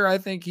 next year, I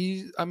think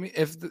if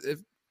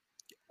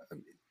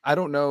I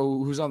don't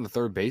know who's on the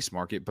third base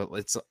market, but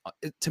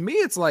to me,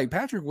 it's like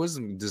Patrick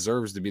Wisdom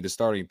deserves to be the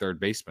starting third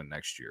baseman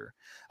next year.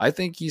 I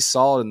think he's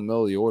solid in the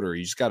middle of the order.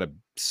 You just got to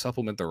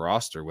supplement the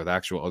roster with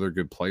actual other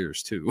good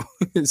players too.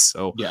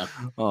 So,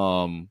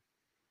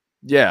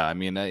 I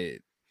mean,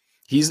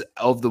 he's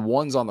of the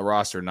ones on the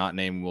roster not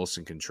named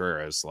Wilson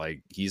Contreras.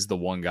 Like he's the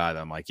one guy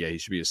that I'm like, yeah, he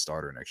should be a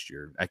starter next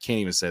year. I can't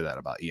even say that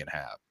about Ian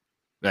Happ.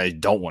 I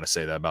don't want to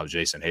say that about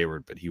Jason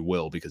Hayward, but he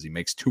will because he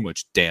makes too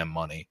much damn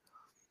money.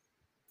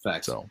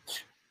 Facts. So,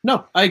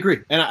 no, I agree.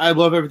 And I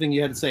love everything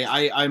you had to say.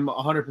 I'm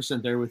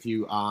 100% there with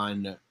you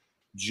on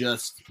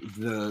just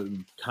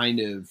the kind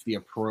of the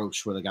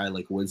approach with a guy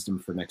like Wisdom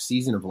for next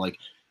season of like,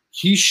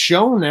 he's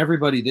shown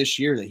everybody this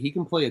year that he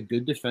can play a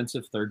good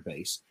defensive third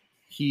base.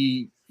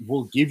 He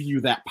will give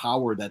you that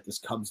power that this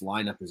Cubs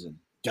lineup is in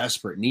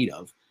desperate need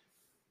of.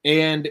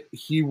 And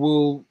he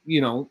will,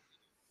 he'll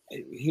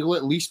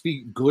at least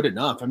be good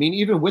enough. I mean,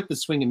 even with the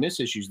swing and miss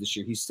issues this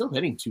year, he's still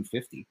hitting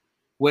 250,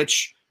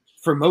 which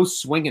for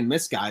most swing and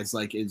miss guys,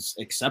 like is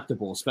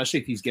acceptable, especially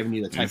if he's giving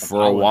you the type of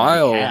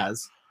power he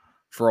has.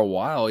 For a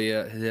while,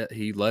 yeah,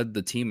 he led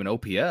the team in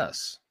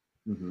OPS,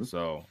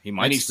 so he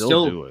might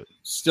still do it.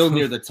 Still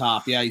near the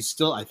top, yeah. I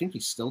think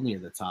he's still near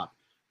the top.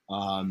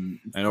 I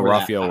know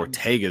Rafael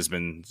Ortega has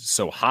been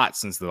so hot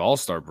since the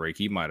All-Star break;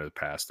 he might have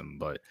passed him,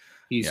 but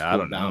I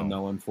don't know.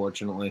 No,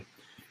 unfortunately.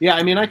 Yeah,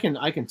 I mean, I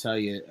can tell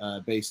you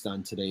based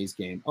on today's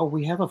game. Oh,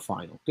 we have a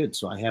final. Good.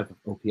 So I have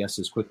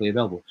OPSs quickly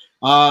available.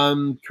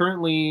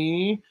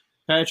 Currently,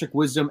 Patrick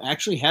Wisdom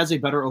actually has a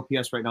better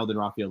OPS right now than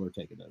Rafael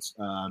Ortega does.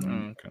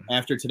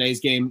 After today's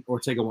game,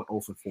 Ortega went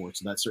 0 for 4,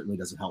 so that certainly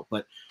doesn't help.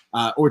 But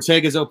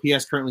Ortega's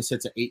OPS currently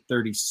sits at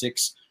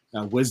 836.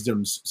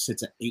 Wisdom's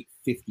sits at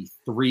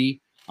 853.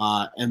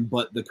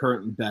 But the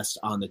current best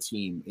on the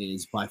team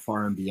is by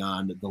far and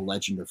beyond the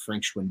legend of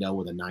Frank Schwindel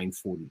with a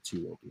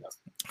 942 OPS.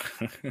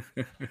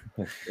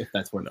 If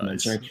that's worth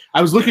mentioning.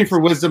 I was looking for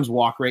Wisdom's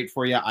walk rate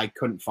for you. I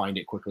couldn't find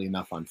it quickly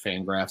enough on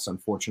Fangraphs,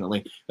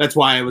 unfortunately. That's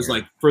why I was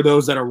like, for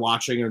those that are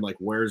watching and like,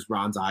 where's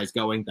Ron's eyes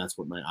going? That's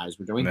what my eyes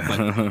were doing. But,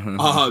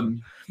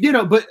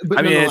 but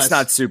I mean, it's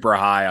not super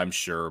high, I'm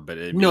sure, but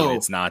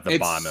it's not the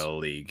bottom of the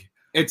league.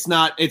 It's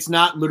not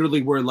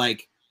literally where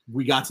like,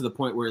 we got to the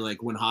point where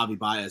like when Javi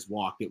Baez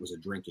walked, it was a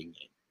drinking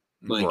game.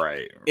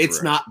 Like,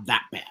 it's not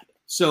that bad.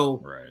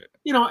 So,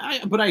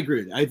 but I agree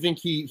with you. I think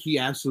he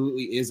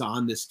absolutely is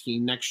on this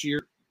team next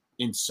year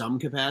in some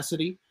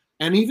capacity.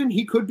 And even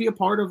he could be a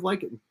part of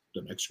like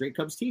the next great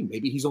Cubs team.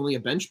 Maybe he's only a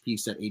bench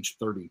piece at age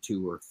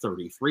 32 or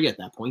 33 at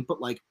that point,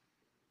 but like,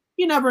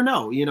 you never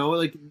know,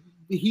 like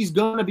he's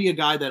going to be a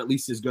guy that at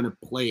least is going to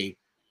play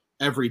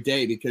every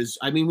day because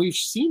I mean, we've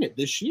seen it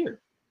this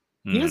year.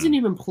 He hasn't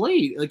even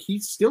played. Like, he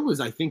still is,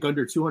 I think,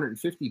 under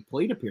 250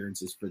 plate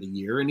appearances for the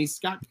year, and he's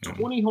got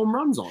 20 home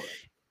runs already.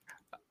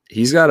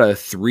 He's got a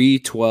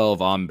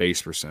 312 on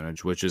base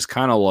percentage, which is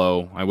kind of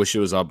low. I wish it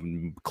was up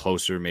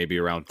closer, maybe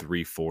around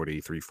 340,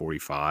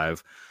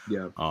 345.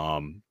 Yeah.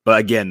 But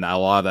again, a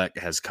lot of that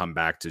has come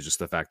back to just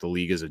the fact the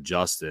league is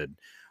adjusted.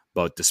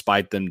 But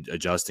despite them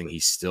adjusting,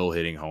 he's still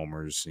hitting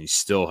homers. And he's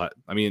still,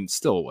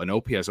 still an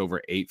OPS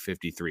over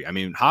 853. I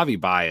mean,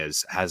 Javi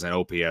Baez has an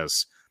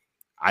OPS.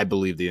 I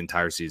believe the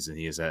entire season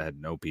he has had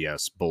an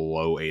OPS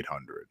below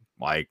 800.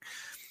 I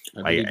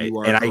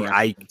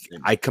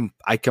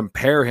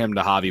compare him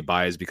to Javi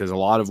Baez because a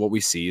lot of what we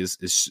see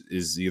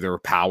is either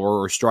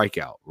power or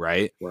strikeout,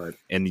 right? Right.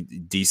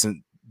 And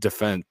decent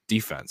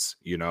defense,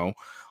 you know.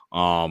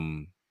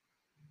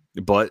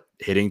 But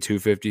hitting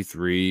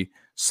 253,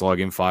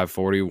 slugging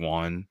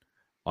 541,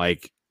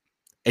 like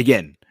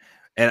again,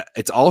 and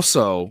it's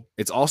also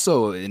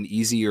an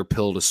easier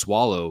pill to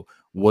swallow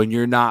when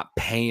you're not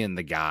paying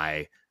the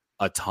guy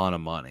a ton of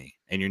money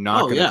and you're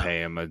not going to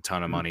pay him a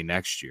ton of money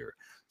next year.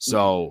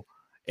 So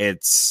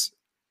it's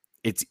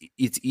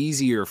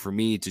easier for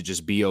me to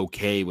just be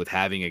okay with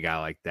having a guy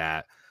like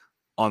that,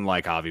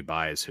 unlike Javi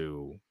Baez,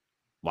 who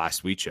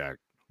last we checked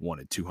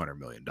wanted $200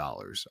 million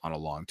on a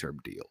long-term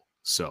deal.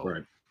 So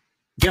right.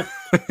 Yeah.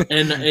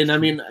 and I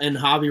mean, and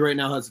Javi right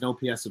now has an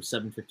OPS of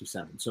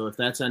 757. So if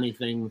that's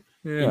anything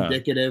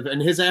indicative,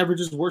 and his average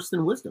is worse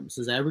than Wisdom's.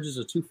 His average is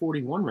a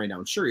 241 right now.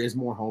 And sure, he has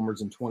more homers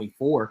than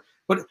 24,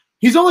 but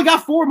he's only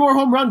got 4 more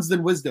home runs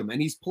than Wisdom,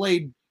 and he's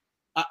played.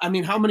 I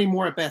mean, how many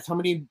more at bats? How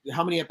many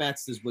at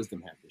bats does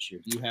Wisdom have this year?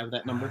 Do you have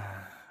that number?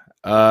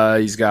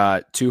 He's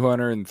got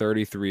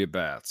 233 at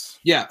bats.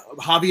 Yeah,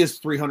 Javi has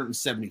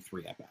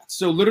 373 at bats.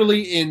 So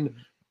literally in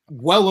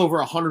well over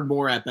 100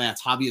 more at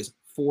bats, Javi has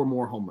 4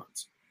 more home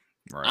runs.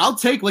 Right. I'll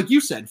take, like you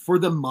said, for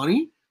the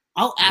money,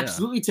 I'll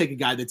absolutely take a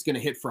guy that's going to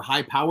hit for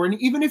high power. And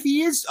even if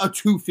he is a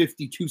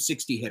 250,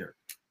 260 hitter,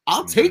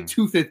 I'll take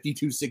 250,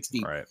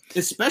 260, right.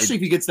 Especially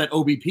if he gets that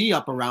OBP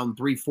up around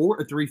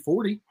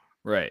 340.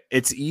 Right.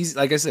 It's easy.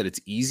 Like I said,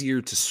 it's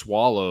easier to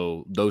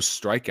swallow those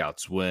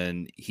strikeouts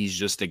when he's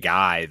just a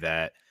guy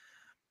that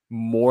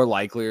more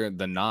likely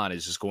than not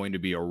is just going to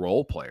be a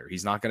role player.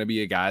 He's not going to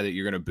be a guy that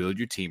you're going to build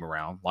your team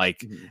around.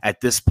 Like at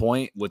this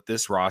point with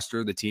this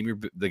roster,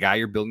 the guy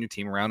you're building your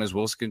team around is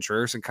Wilson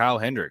Contreras and Kyle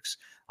Hendricks.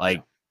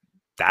 Like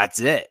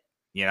that's it,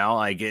 you know,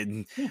 like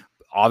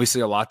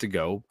obviously a lot to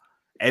go.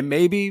 And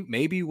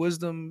maybe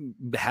Wisdom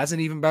has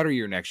an even better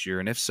year next year.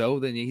 And if so,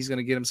 then he's going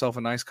to get himself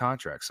a nice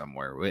contract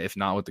somewhere, if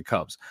not with the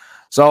Cubs.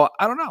 So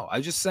I don't know.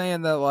 I'm just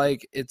saying that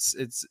like it's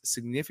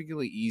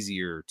significantly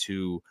easier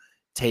to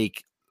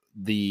take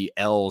the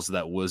L's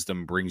that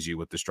Wisdom brings you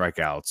with the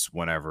strikeouts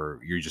whenever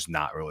you're just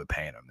not really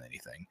paying him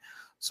anything.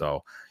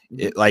 So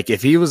like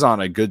if he was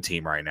on a good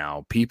team right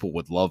now, people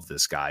would love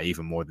this guy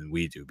even more than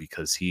we do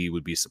because he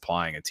would be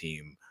supplying a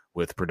team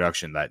with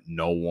production that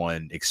no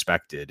one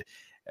expected.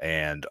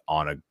 And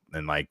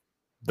again,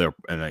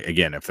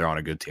 if they're on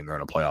a good team, they're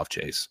in a playoff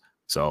chase.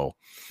 So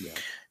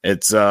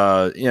it's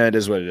it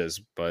is what it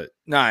is. But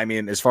no, I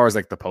mean, as far as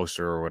like the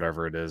poster or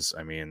whatever it is,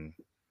 I mean,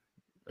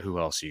 who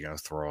else are you gonna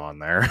throw on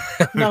there?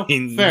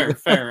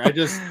 Fair.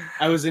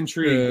 I was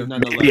intrigued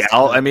nonetheless. Yeah,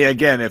 I mean,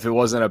 again, if it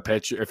was a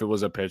pitcher,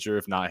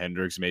 if not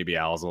Hendricks, maybe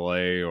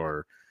Alzolay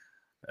or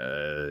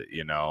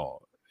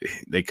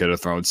they could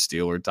have thrown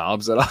Steele or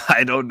Thompson.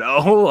 I don't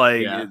know.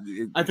 Like,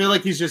 I feel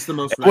like he's just the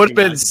most.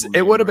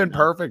 It would have been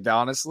perfect,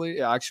 honestly.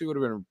 It actually would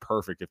have been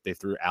perfect if they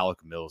threw Alec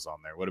Mills on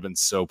there. It would have been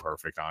so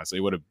perfect, honestly.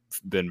 It would have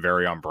been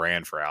very on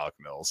brand for Alec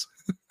Mills.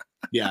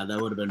 Yeah,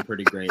 that would have been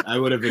pretty great. I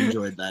would have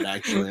enjoyed that,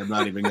 actually. I'm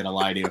not even gonna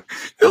lie to you.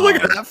 Look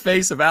at that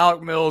face of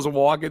Alec Mills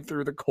walking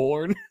through the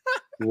corn.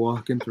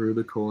 Walking through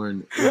the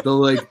corn.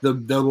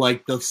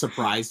 The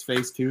surprised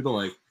face too.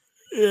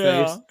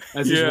 Face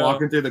as he's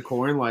walking through the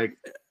corn, like.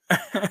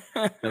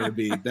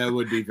 That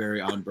would be very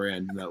on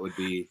brand. That would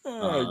be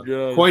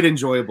quite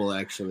enjoyable,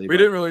 actually. We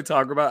didn't really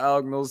talk about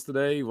Alec Mills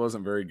today. He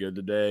wasn't very good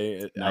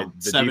today. The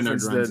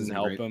defense didn't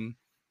help him.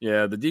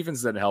 Yeah, the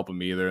defense didn't help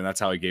him either, and that's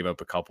how he gave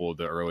up a couple of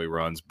the early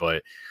runs.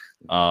 But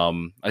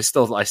I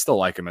still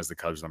like him as the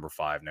Cubs number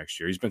 5 next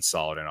year. He's been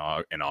solid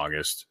in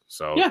August.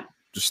 So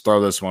just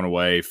throw this one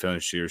away,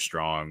 finish the year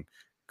strong,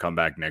 come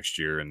back next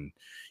year, and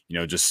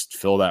just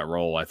fill that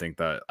role. I think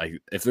that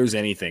if there's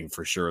anything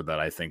for sure that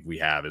I think we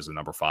have is a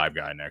number 5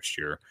 guy next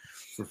year.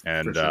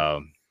 And,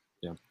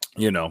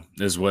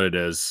 is what it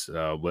is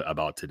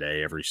about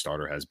today. Every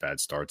starter has bad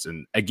starts.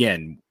 And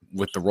again,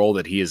 with the role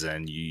that he is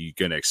in, you're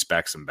going to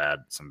expect some bad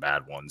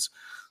ones.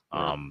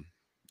 Right.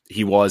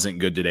 He wasn't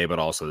good today, but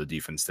also the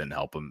defense didn't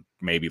help him.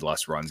 Maybe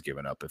less runs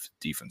given up if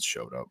defense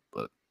showed up,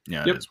 but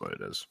it is what it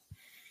is.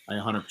 I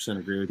 100%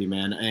 agree with you,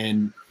 man.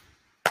 And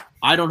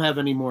I don't have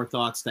any more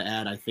thoughts to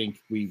add. I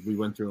think we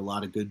went through a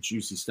lot of good,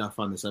 juicy stuff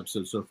on this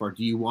episode so far.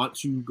 Do you want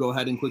to go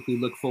ahead and quickly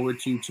look forward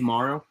to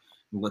tomorrow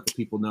and let the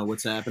people know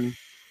what's happening?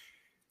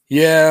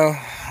 Yeah,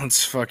 I'm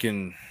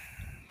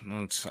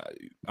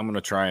going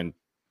to try and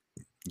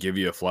give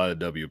you a fly the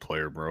W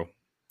player, bro.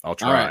 I'll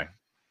try.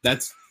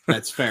 That's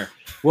fair.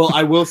 Well,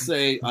 I will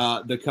say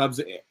the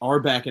Cubs are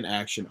back in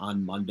action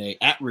on Monday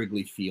at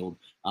Wrigley Field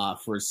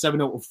for a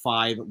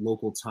 7:05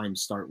 local time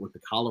start with the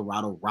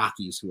Colorado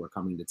Rockies, who are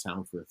coming to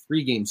town for a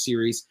 3-game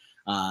series.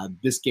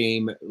 This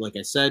game, like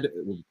I said,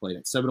 will be played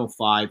at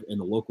 7:05, and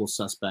the local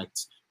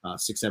suspects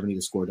 670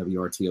 The Score,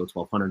 WRTO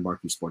 1200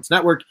 Marquee Sports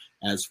Network.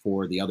 As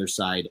for the other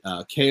side,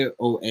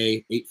 KOA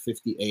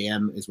 850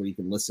 AM is where you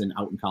can listen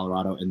out in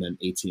Colorado, and then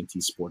AT&T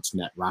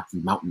Sportsnet Rocky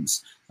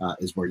Mountains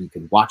is where you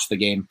can watch the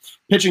game.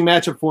 Pitching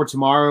matchup for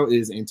tomorrow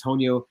is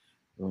Antonio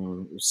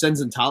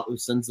Senzatella.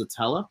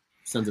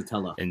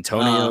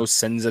 Antonio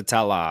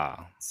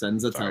Senzatella.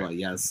 Senzatella,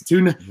 yes.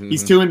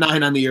 He's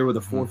 2-9 on the year with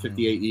a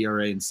 4.58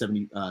 ERA and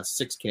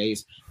 76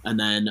 Ks. And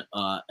then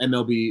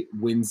MLB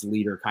wins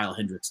leader Kyle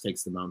Hendricks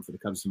takes the mound for the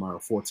Cubs tomorrow,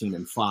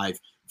 14-5,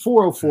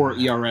 4.04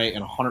 ERA,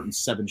 and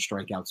 107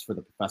 strikeouts for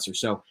the professor.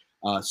 So,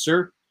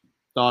 sir,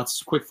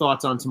 quick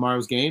thoughts on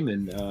tomorrow's game,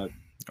 and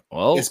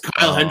is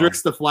Kyle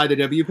Hendricks the fly the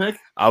W pick?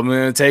 I'm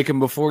going to take him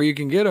before you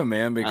can get him,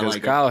 man, because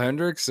like Kyle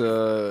Hendricks,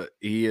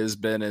 he has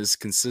been as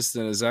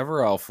consistent as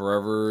ever. I'll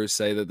forever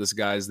say that this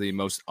guy's the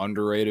most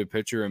underrated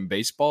pitcher in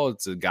baseball.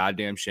 It's a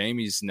goddamn shame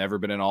he's never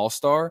been an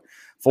all-star.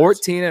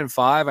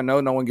 14-5. I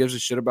know no one gives a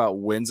shit about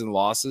wins and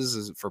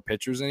losses for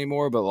pitchers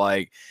anymore, but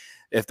like,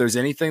 if there's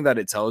anything that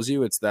it tells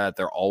you, it's that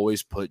they're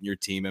always putting your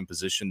team in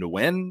position to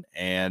win.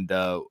 And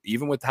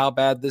even with how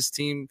bad this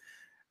team,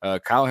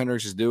 Kyle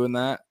Hendricks is doing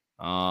that.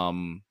 I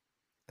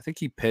think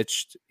he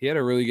had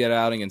a really good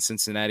outing in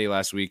Cincinnati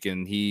last week,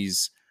 and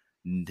he's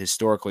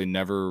historically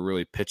never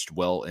really pitched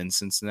well in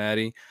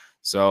Cincinnati.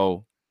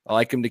 So I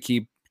like him to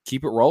keep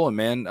it rolling,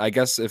 man. I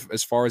guess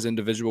as far as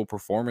individual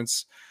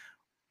performance,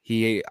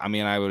 I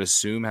would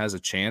assume has a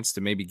chance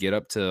to maybe get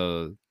up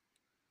to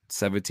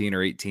 17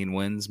 or 18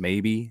 wins,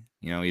 maybe.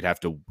 You'd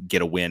have to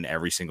get a win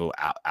every single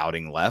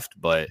outing left,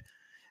 but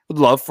would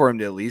love for him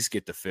to at least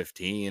get to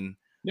 15.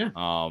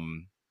 Yeah.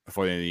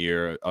 Before the end of the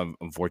year.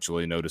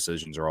 Unfortunately, no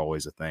decisions are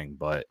always a thing,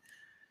 but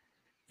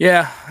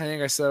yeah, I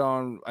think I said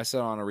on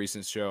a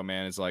recent show,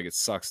 man, it's like, it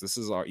sucks.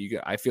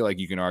 I feel like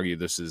you can argue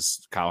this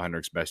is Kyle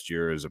Hendricks' best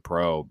year as a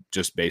pro,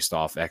 just based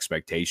off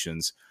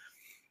expectations.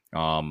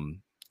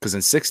 Because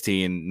in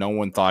 16, no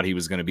one thought he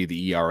was going to be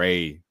the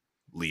ERA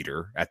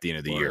leader at the end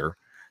of the year,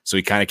 so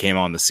he kind of came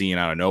on the scene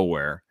out of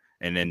nowhere.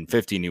 And in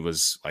 15, he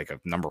was like a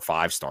number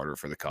 5 starter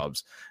for the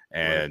Cubs,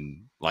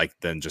 and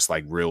then just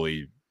like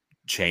really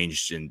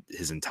changed in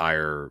his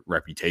entire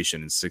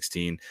reputation in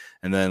 16.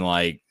 And then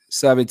like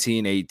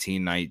 17,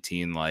 18,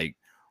 19, like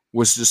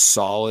was just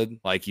solid.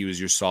 Like he was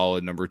your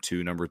solid number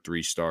 2, number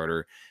 3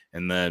 starter.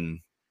 And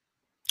then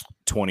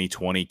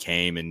 2020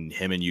 came, and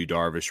him and Yu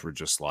Darvish were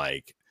just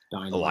like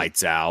the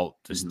lights out,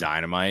 just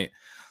dynamite.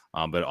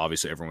 But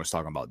obviously everyone was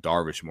talking about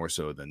Darvish more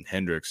so than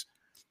Hendricks.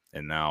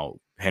 And now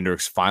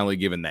Hendricks finally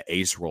given the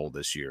ace role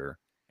this year.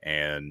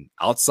 And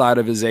outside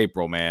of his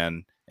April,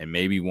 man, and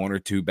maybe 1 or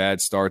 2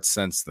 bad starts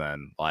since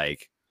then,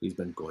 like he's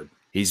been good.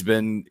 He's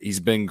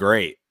been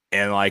great.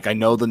 And like, I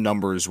know the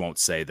numbers won't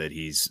say that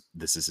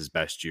this is his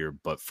best year,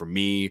 but for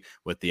me,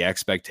 with the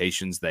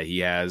expectations that he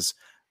has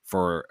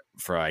for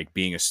like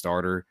being a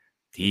starter,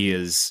 he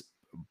is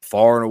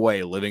far and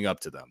away living up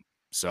to them.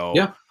 So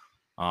yeah,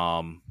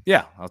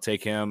 I'll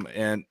take him.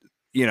 And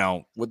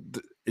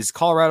is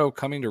Colorado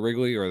coming to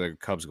Wrigley, or are the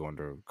Cubs going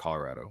to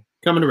Colorado?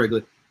 Coming to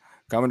Wrigley.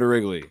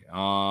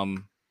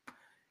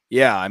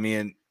 Yeah, I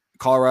mean,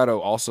 Colorado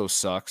also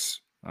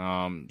sucks.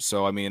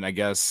 So I mean, I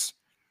guess,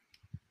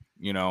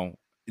 and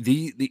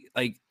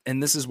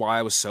this is why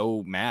I was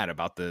so mad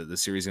about the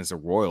series against the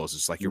Royals.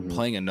 It's like you're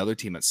playing another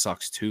team that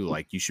sucks too.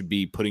 Like, you should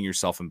be putting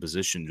yourself in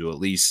position to at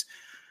least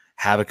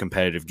have a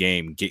competitive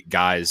game, get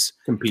guys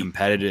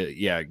competitive.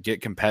 Yeah,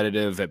 get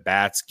competitive at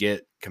bats,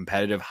 get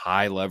competitive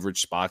high leverage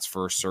spots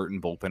for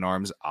certain bullpen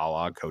arms, a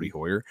la Cody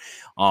Hoyer.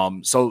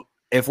 So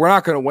if we're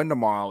not going to win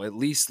tomorrow, at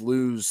least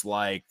lose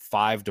like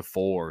 5-4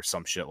 or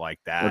some shit like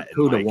that.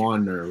 Or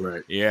 2-1, or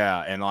right.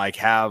 Yeah, and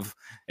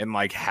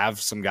have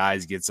some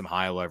guys get some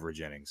high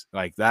leverage innings.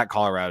 Like, that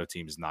Colorado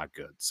team is not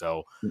good.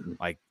 So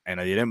and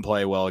they didn't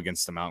play well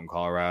against the Mountain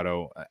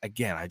Colorado.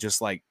 Again, I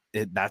just like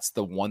it. That's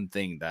the one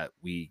thing that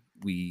we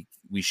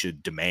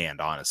should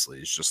demand, honestly.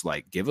 It's just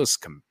like, give us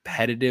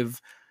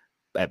competitive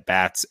at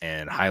bats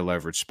and high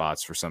leverage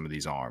spots for some of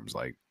these arms.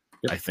 Like,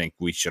 I think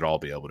we should all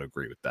be able to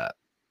agree with that.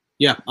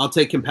 Yeah, I'll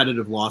take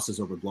competitive losses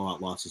over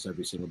blowout losses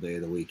every single day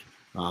of the week.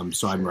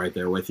 So I'm right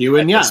there with you.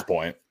 And at this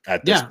point,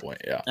 At this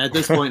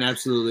point,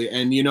 absolutely.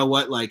 And you know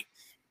what? Like,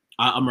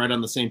 I'm right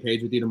on the same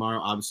page with you tomorrow.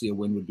 Obviously, a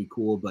win would be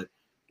cool, but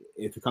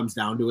if it comes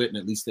down to it, and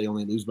at least they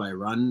only lose by a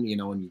run, and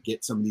you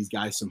get some of these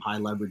guys some high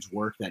leverage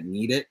work that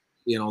need it,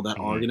 that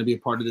are going to be a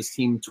part of this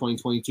team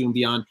 2022 and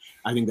beyond,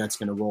 I think that's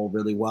going to roll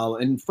really well.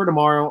 And for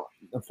tomorrow,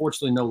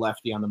 unfortunately, no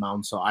lefty on the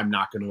mound, so I'm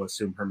not going to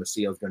assume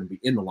Hermosillo is going to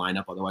be in the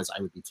lineup. Otherwise,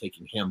 I would be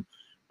taking him.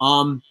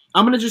 I'm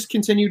going to just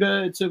continue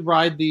to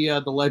ride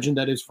the legend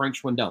that is Frank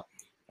Schwindel.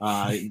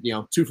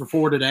 2 for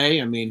 4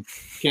 today. I mean,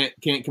 can't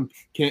compete.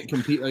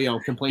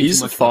 Complain. He's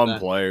too much a fun about that.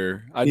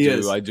 player.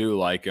 I do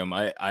like him.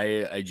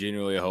 I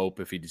genuinely hope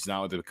if he's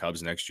not with the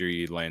Cubs next year,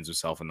 he lands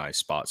himself a nice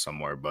spot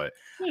somewhere. But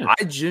Yeah.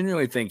 I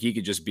genuinely think he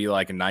could just be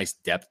like a nice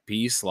depth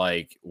piece,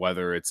 like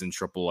whether it's in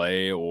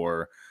AAA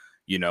or,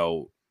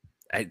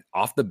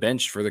 off the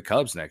bench for the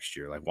Cubs next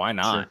year. Like, why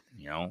not?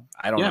 Sure.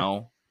 I don't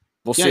know.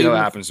 We'll see how it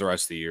happens the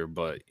rest of the year,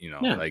 but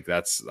like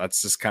that's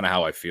just kind of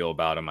how I feel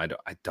about him. I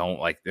don't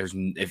like.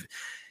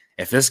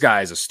 If this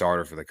guy is a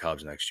starter for the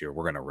Cubs next year,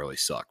 we're gonna really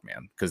suck,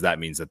 man, because that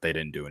means that they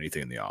didn't do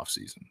anything in the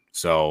offseason.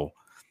 So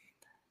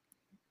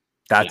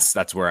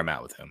that's where I'm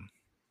at with him.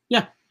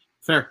 Yeah,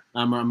 fair.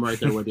 I'm right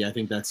there with you. I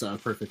think that's a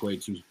perfect way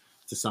to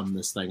sum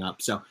this thing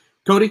up. So,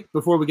 Cody,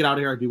 before we get out of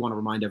here, I do want to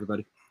remind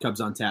everybody,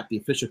 Cubs on Tap, the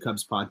official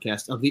Cubs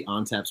podcast of the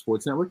On Tap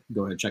Sports Network.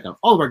 Go ahead and check out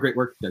all of our great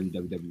work,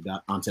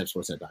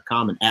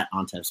 www.ontapsportsnet.com and at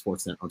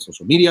OnTapSportsNet on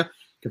social media.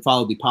 You can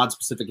follow the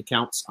pod-specific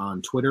accounts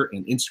on Twitter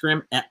and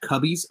Instagram at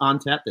Cubbies on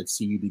Tap. That's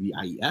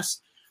CUBBIES.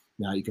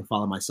 Now you can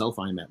follow myself.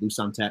 I am at Loose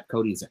on Tap.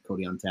 Cody is at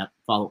Cody on Tap.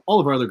 Follow all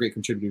of our other great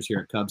contributors here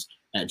at Cubs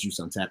at Juice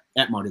on Tap,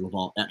 at Marty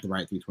Laval, at The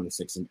Riot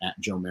 326, and at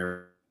Joe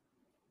Merritt.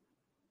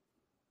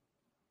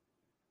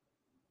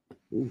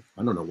 Ooh,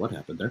 I don't know what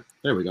happened there.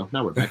 There we go.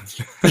 Now we're back.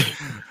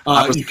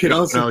 You could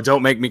also no,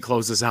 don't make me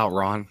close this out,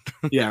 Ron.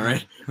 Yeah,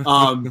 right.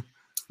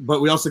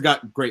 But we also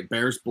got great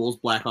Bears, Bulls,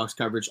 Blackhawks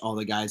coverage. All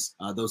the guys,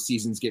 those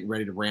seasons getting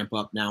ready to ramp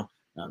up now.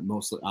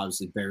 Mostly,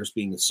 obviously, Bears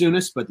being the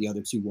soonest, but the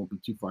other two won't be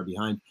too far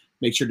behind.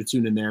 Make sure to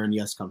tune in there. And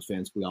yes, Cubs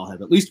fans, we all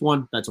have at least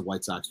one that's a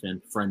White Sox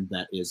fan friend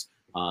that is.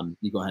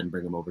 You go ahead and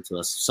bring them over to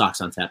us.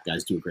 Sox on Tap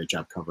guys do a great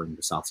job covering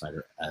the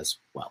Southsider as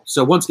well.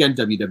 So once again,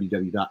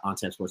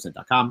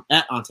 www.ontapsportsnet.com,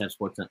 at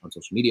OnTapSportsNet on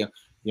social media,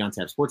 the On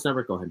Tap Sports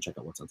Network. Go ahead and check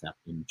out what's on tap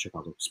in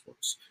Chicago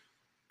sports.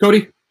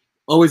 Cody,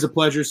 always a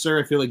pleasure, sir.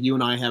 I feel like you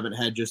and I haven't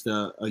had just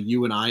a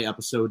you and I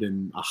episode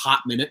in a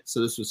hot minute,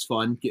 so this was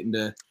fun getting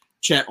to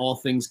chat all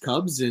things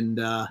Cubs. And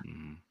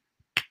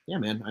yeah,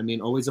 man, I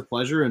mean, always a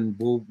pleasure. And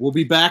we'll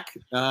be back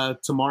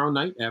tomorrow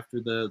night after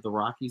the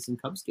Rockies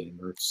and Cubs game,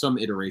 or some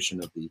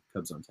iteration of the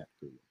Cubs on Tap.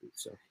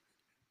 So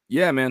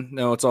yeah, man,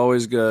 no, it's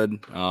always good.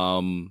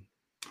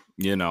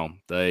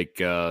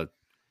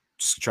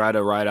 Just try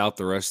to ride out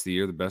the rest of the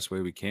year the best way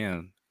we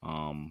can.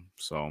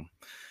 So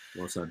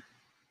well said.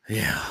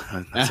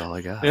 Yeah, that's all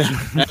I got.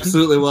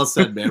 Absolutely well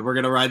said, man. We're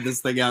gonna ride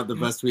this thing out the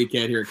best we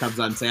can here. It comes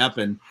on tap.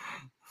 And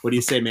what do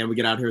you say, man? We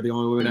get out here the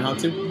only way we know how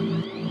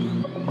to.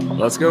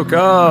 Let's go,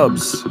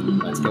 Cubs.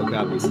 Let's go,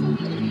 Cubbies.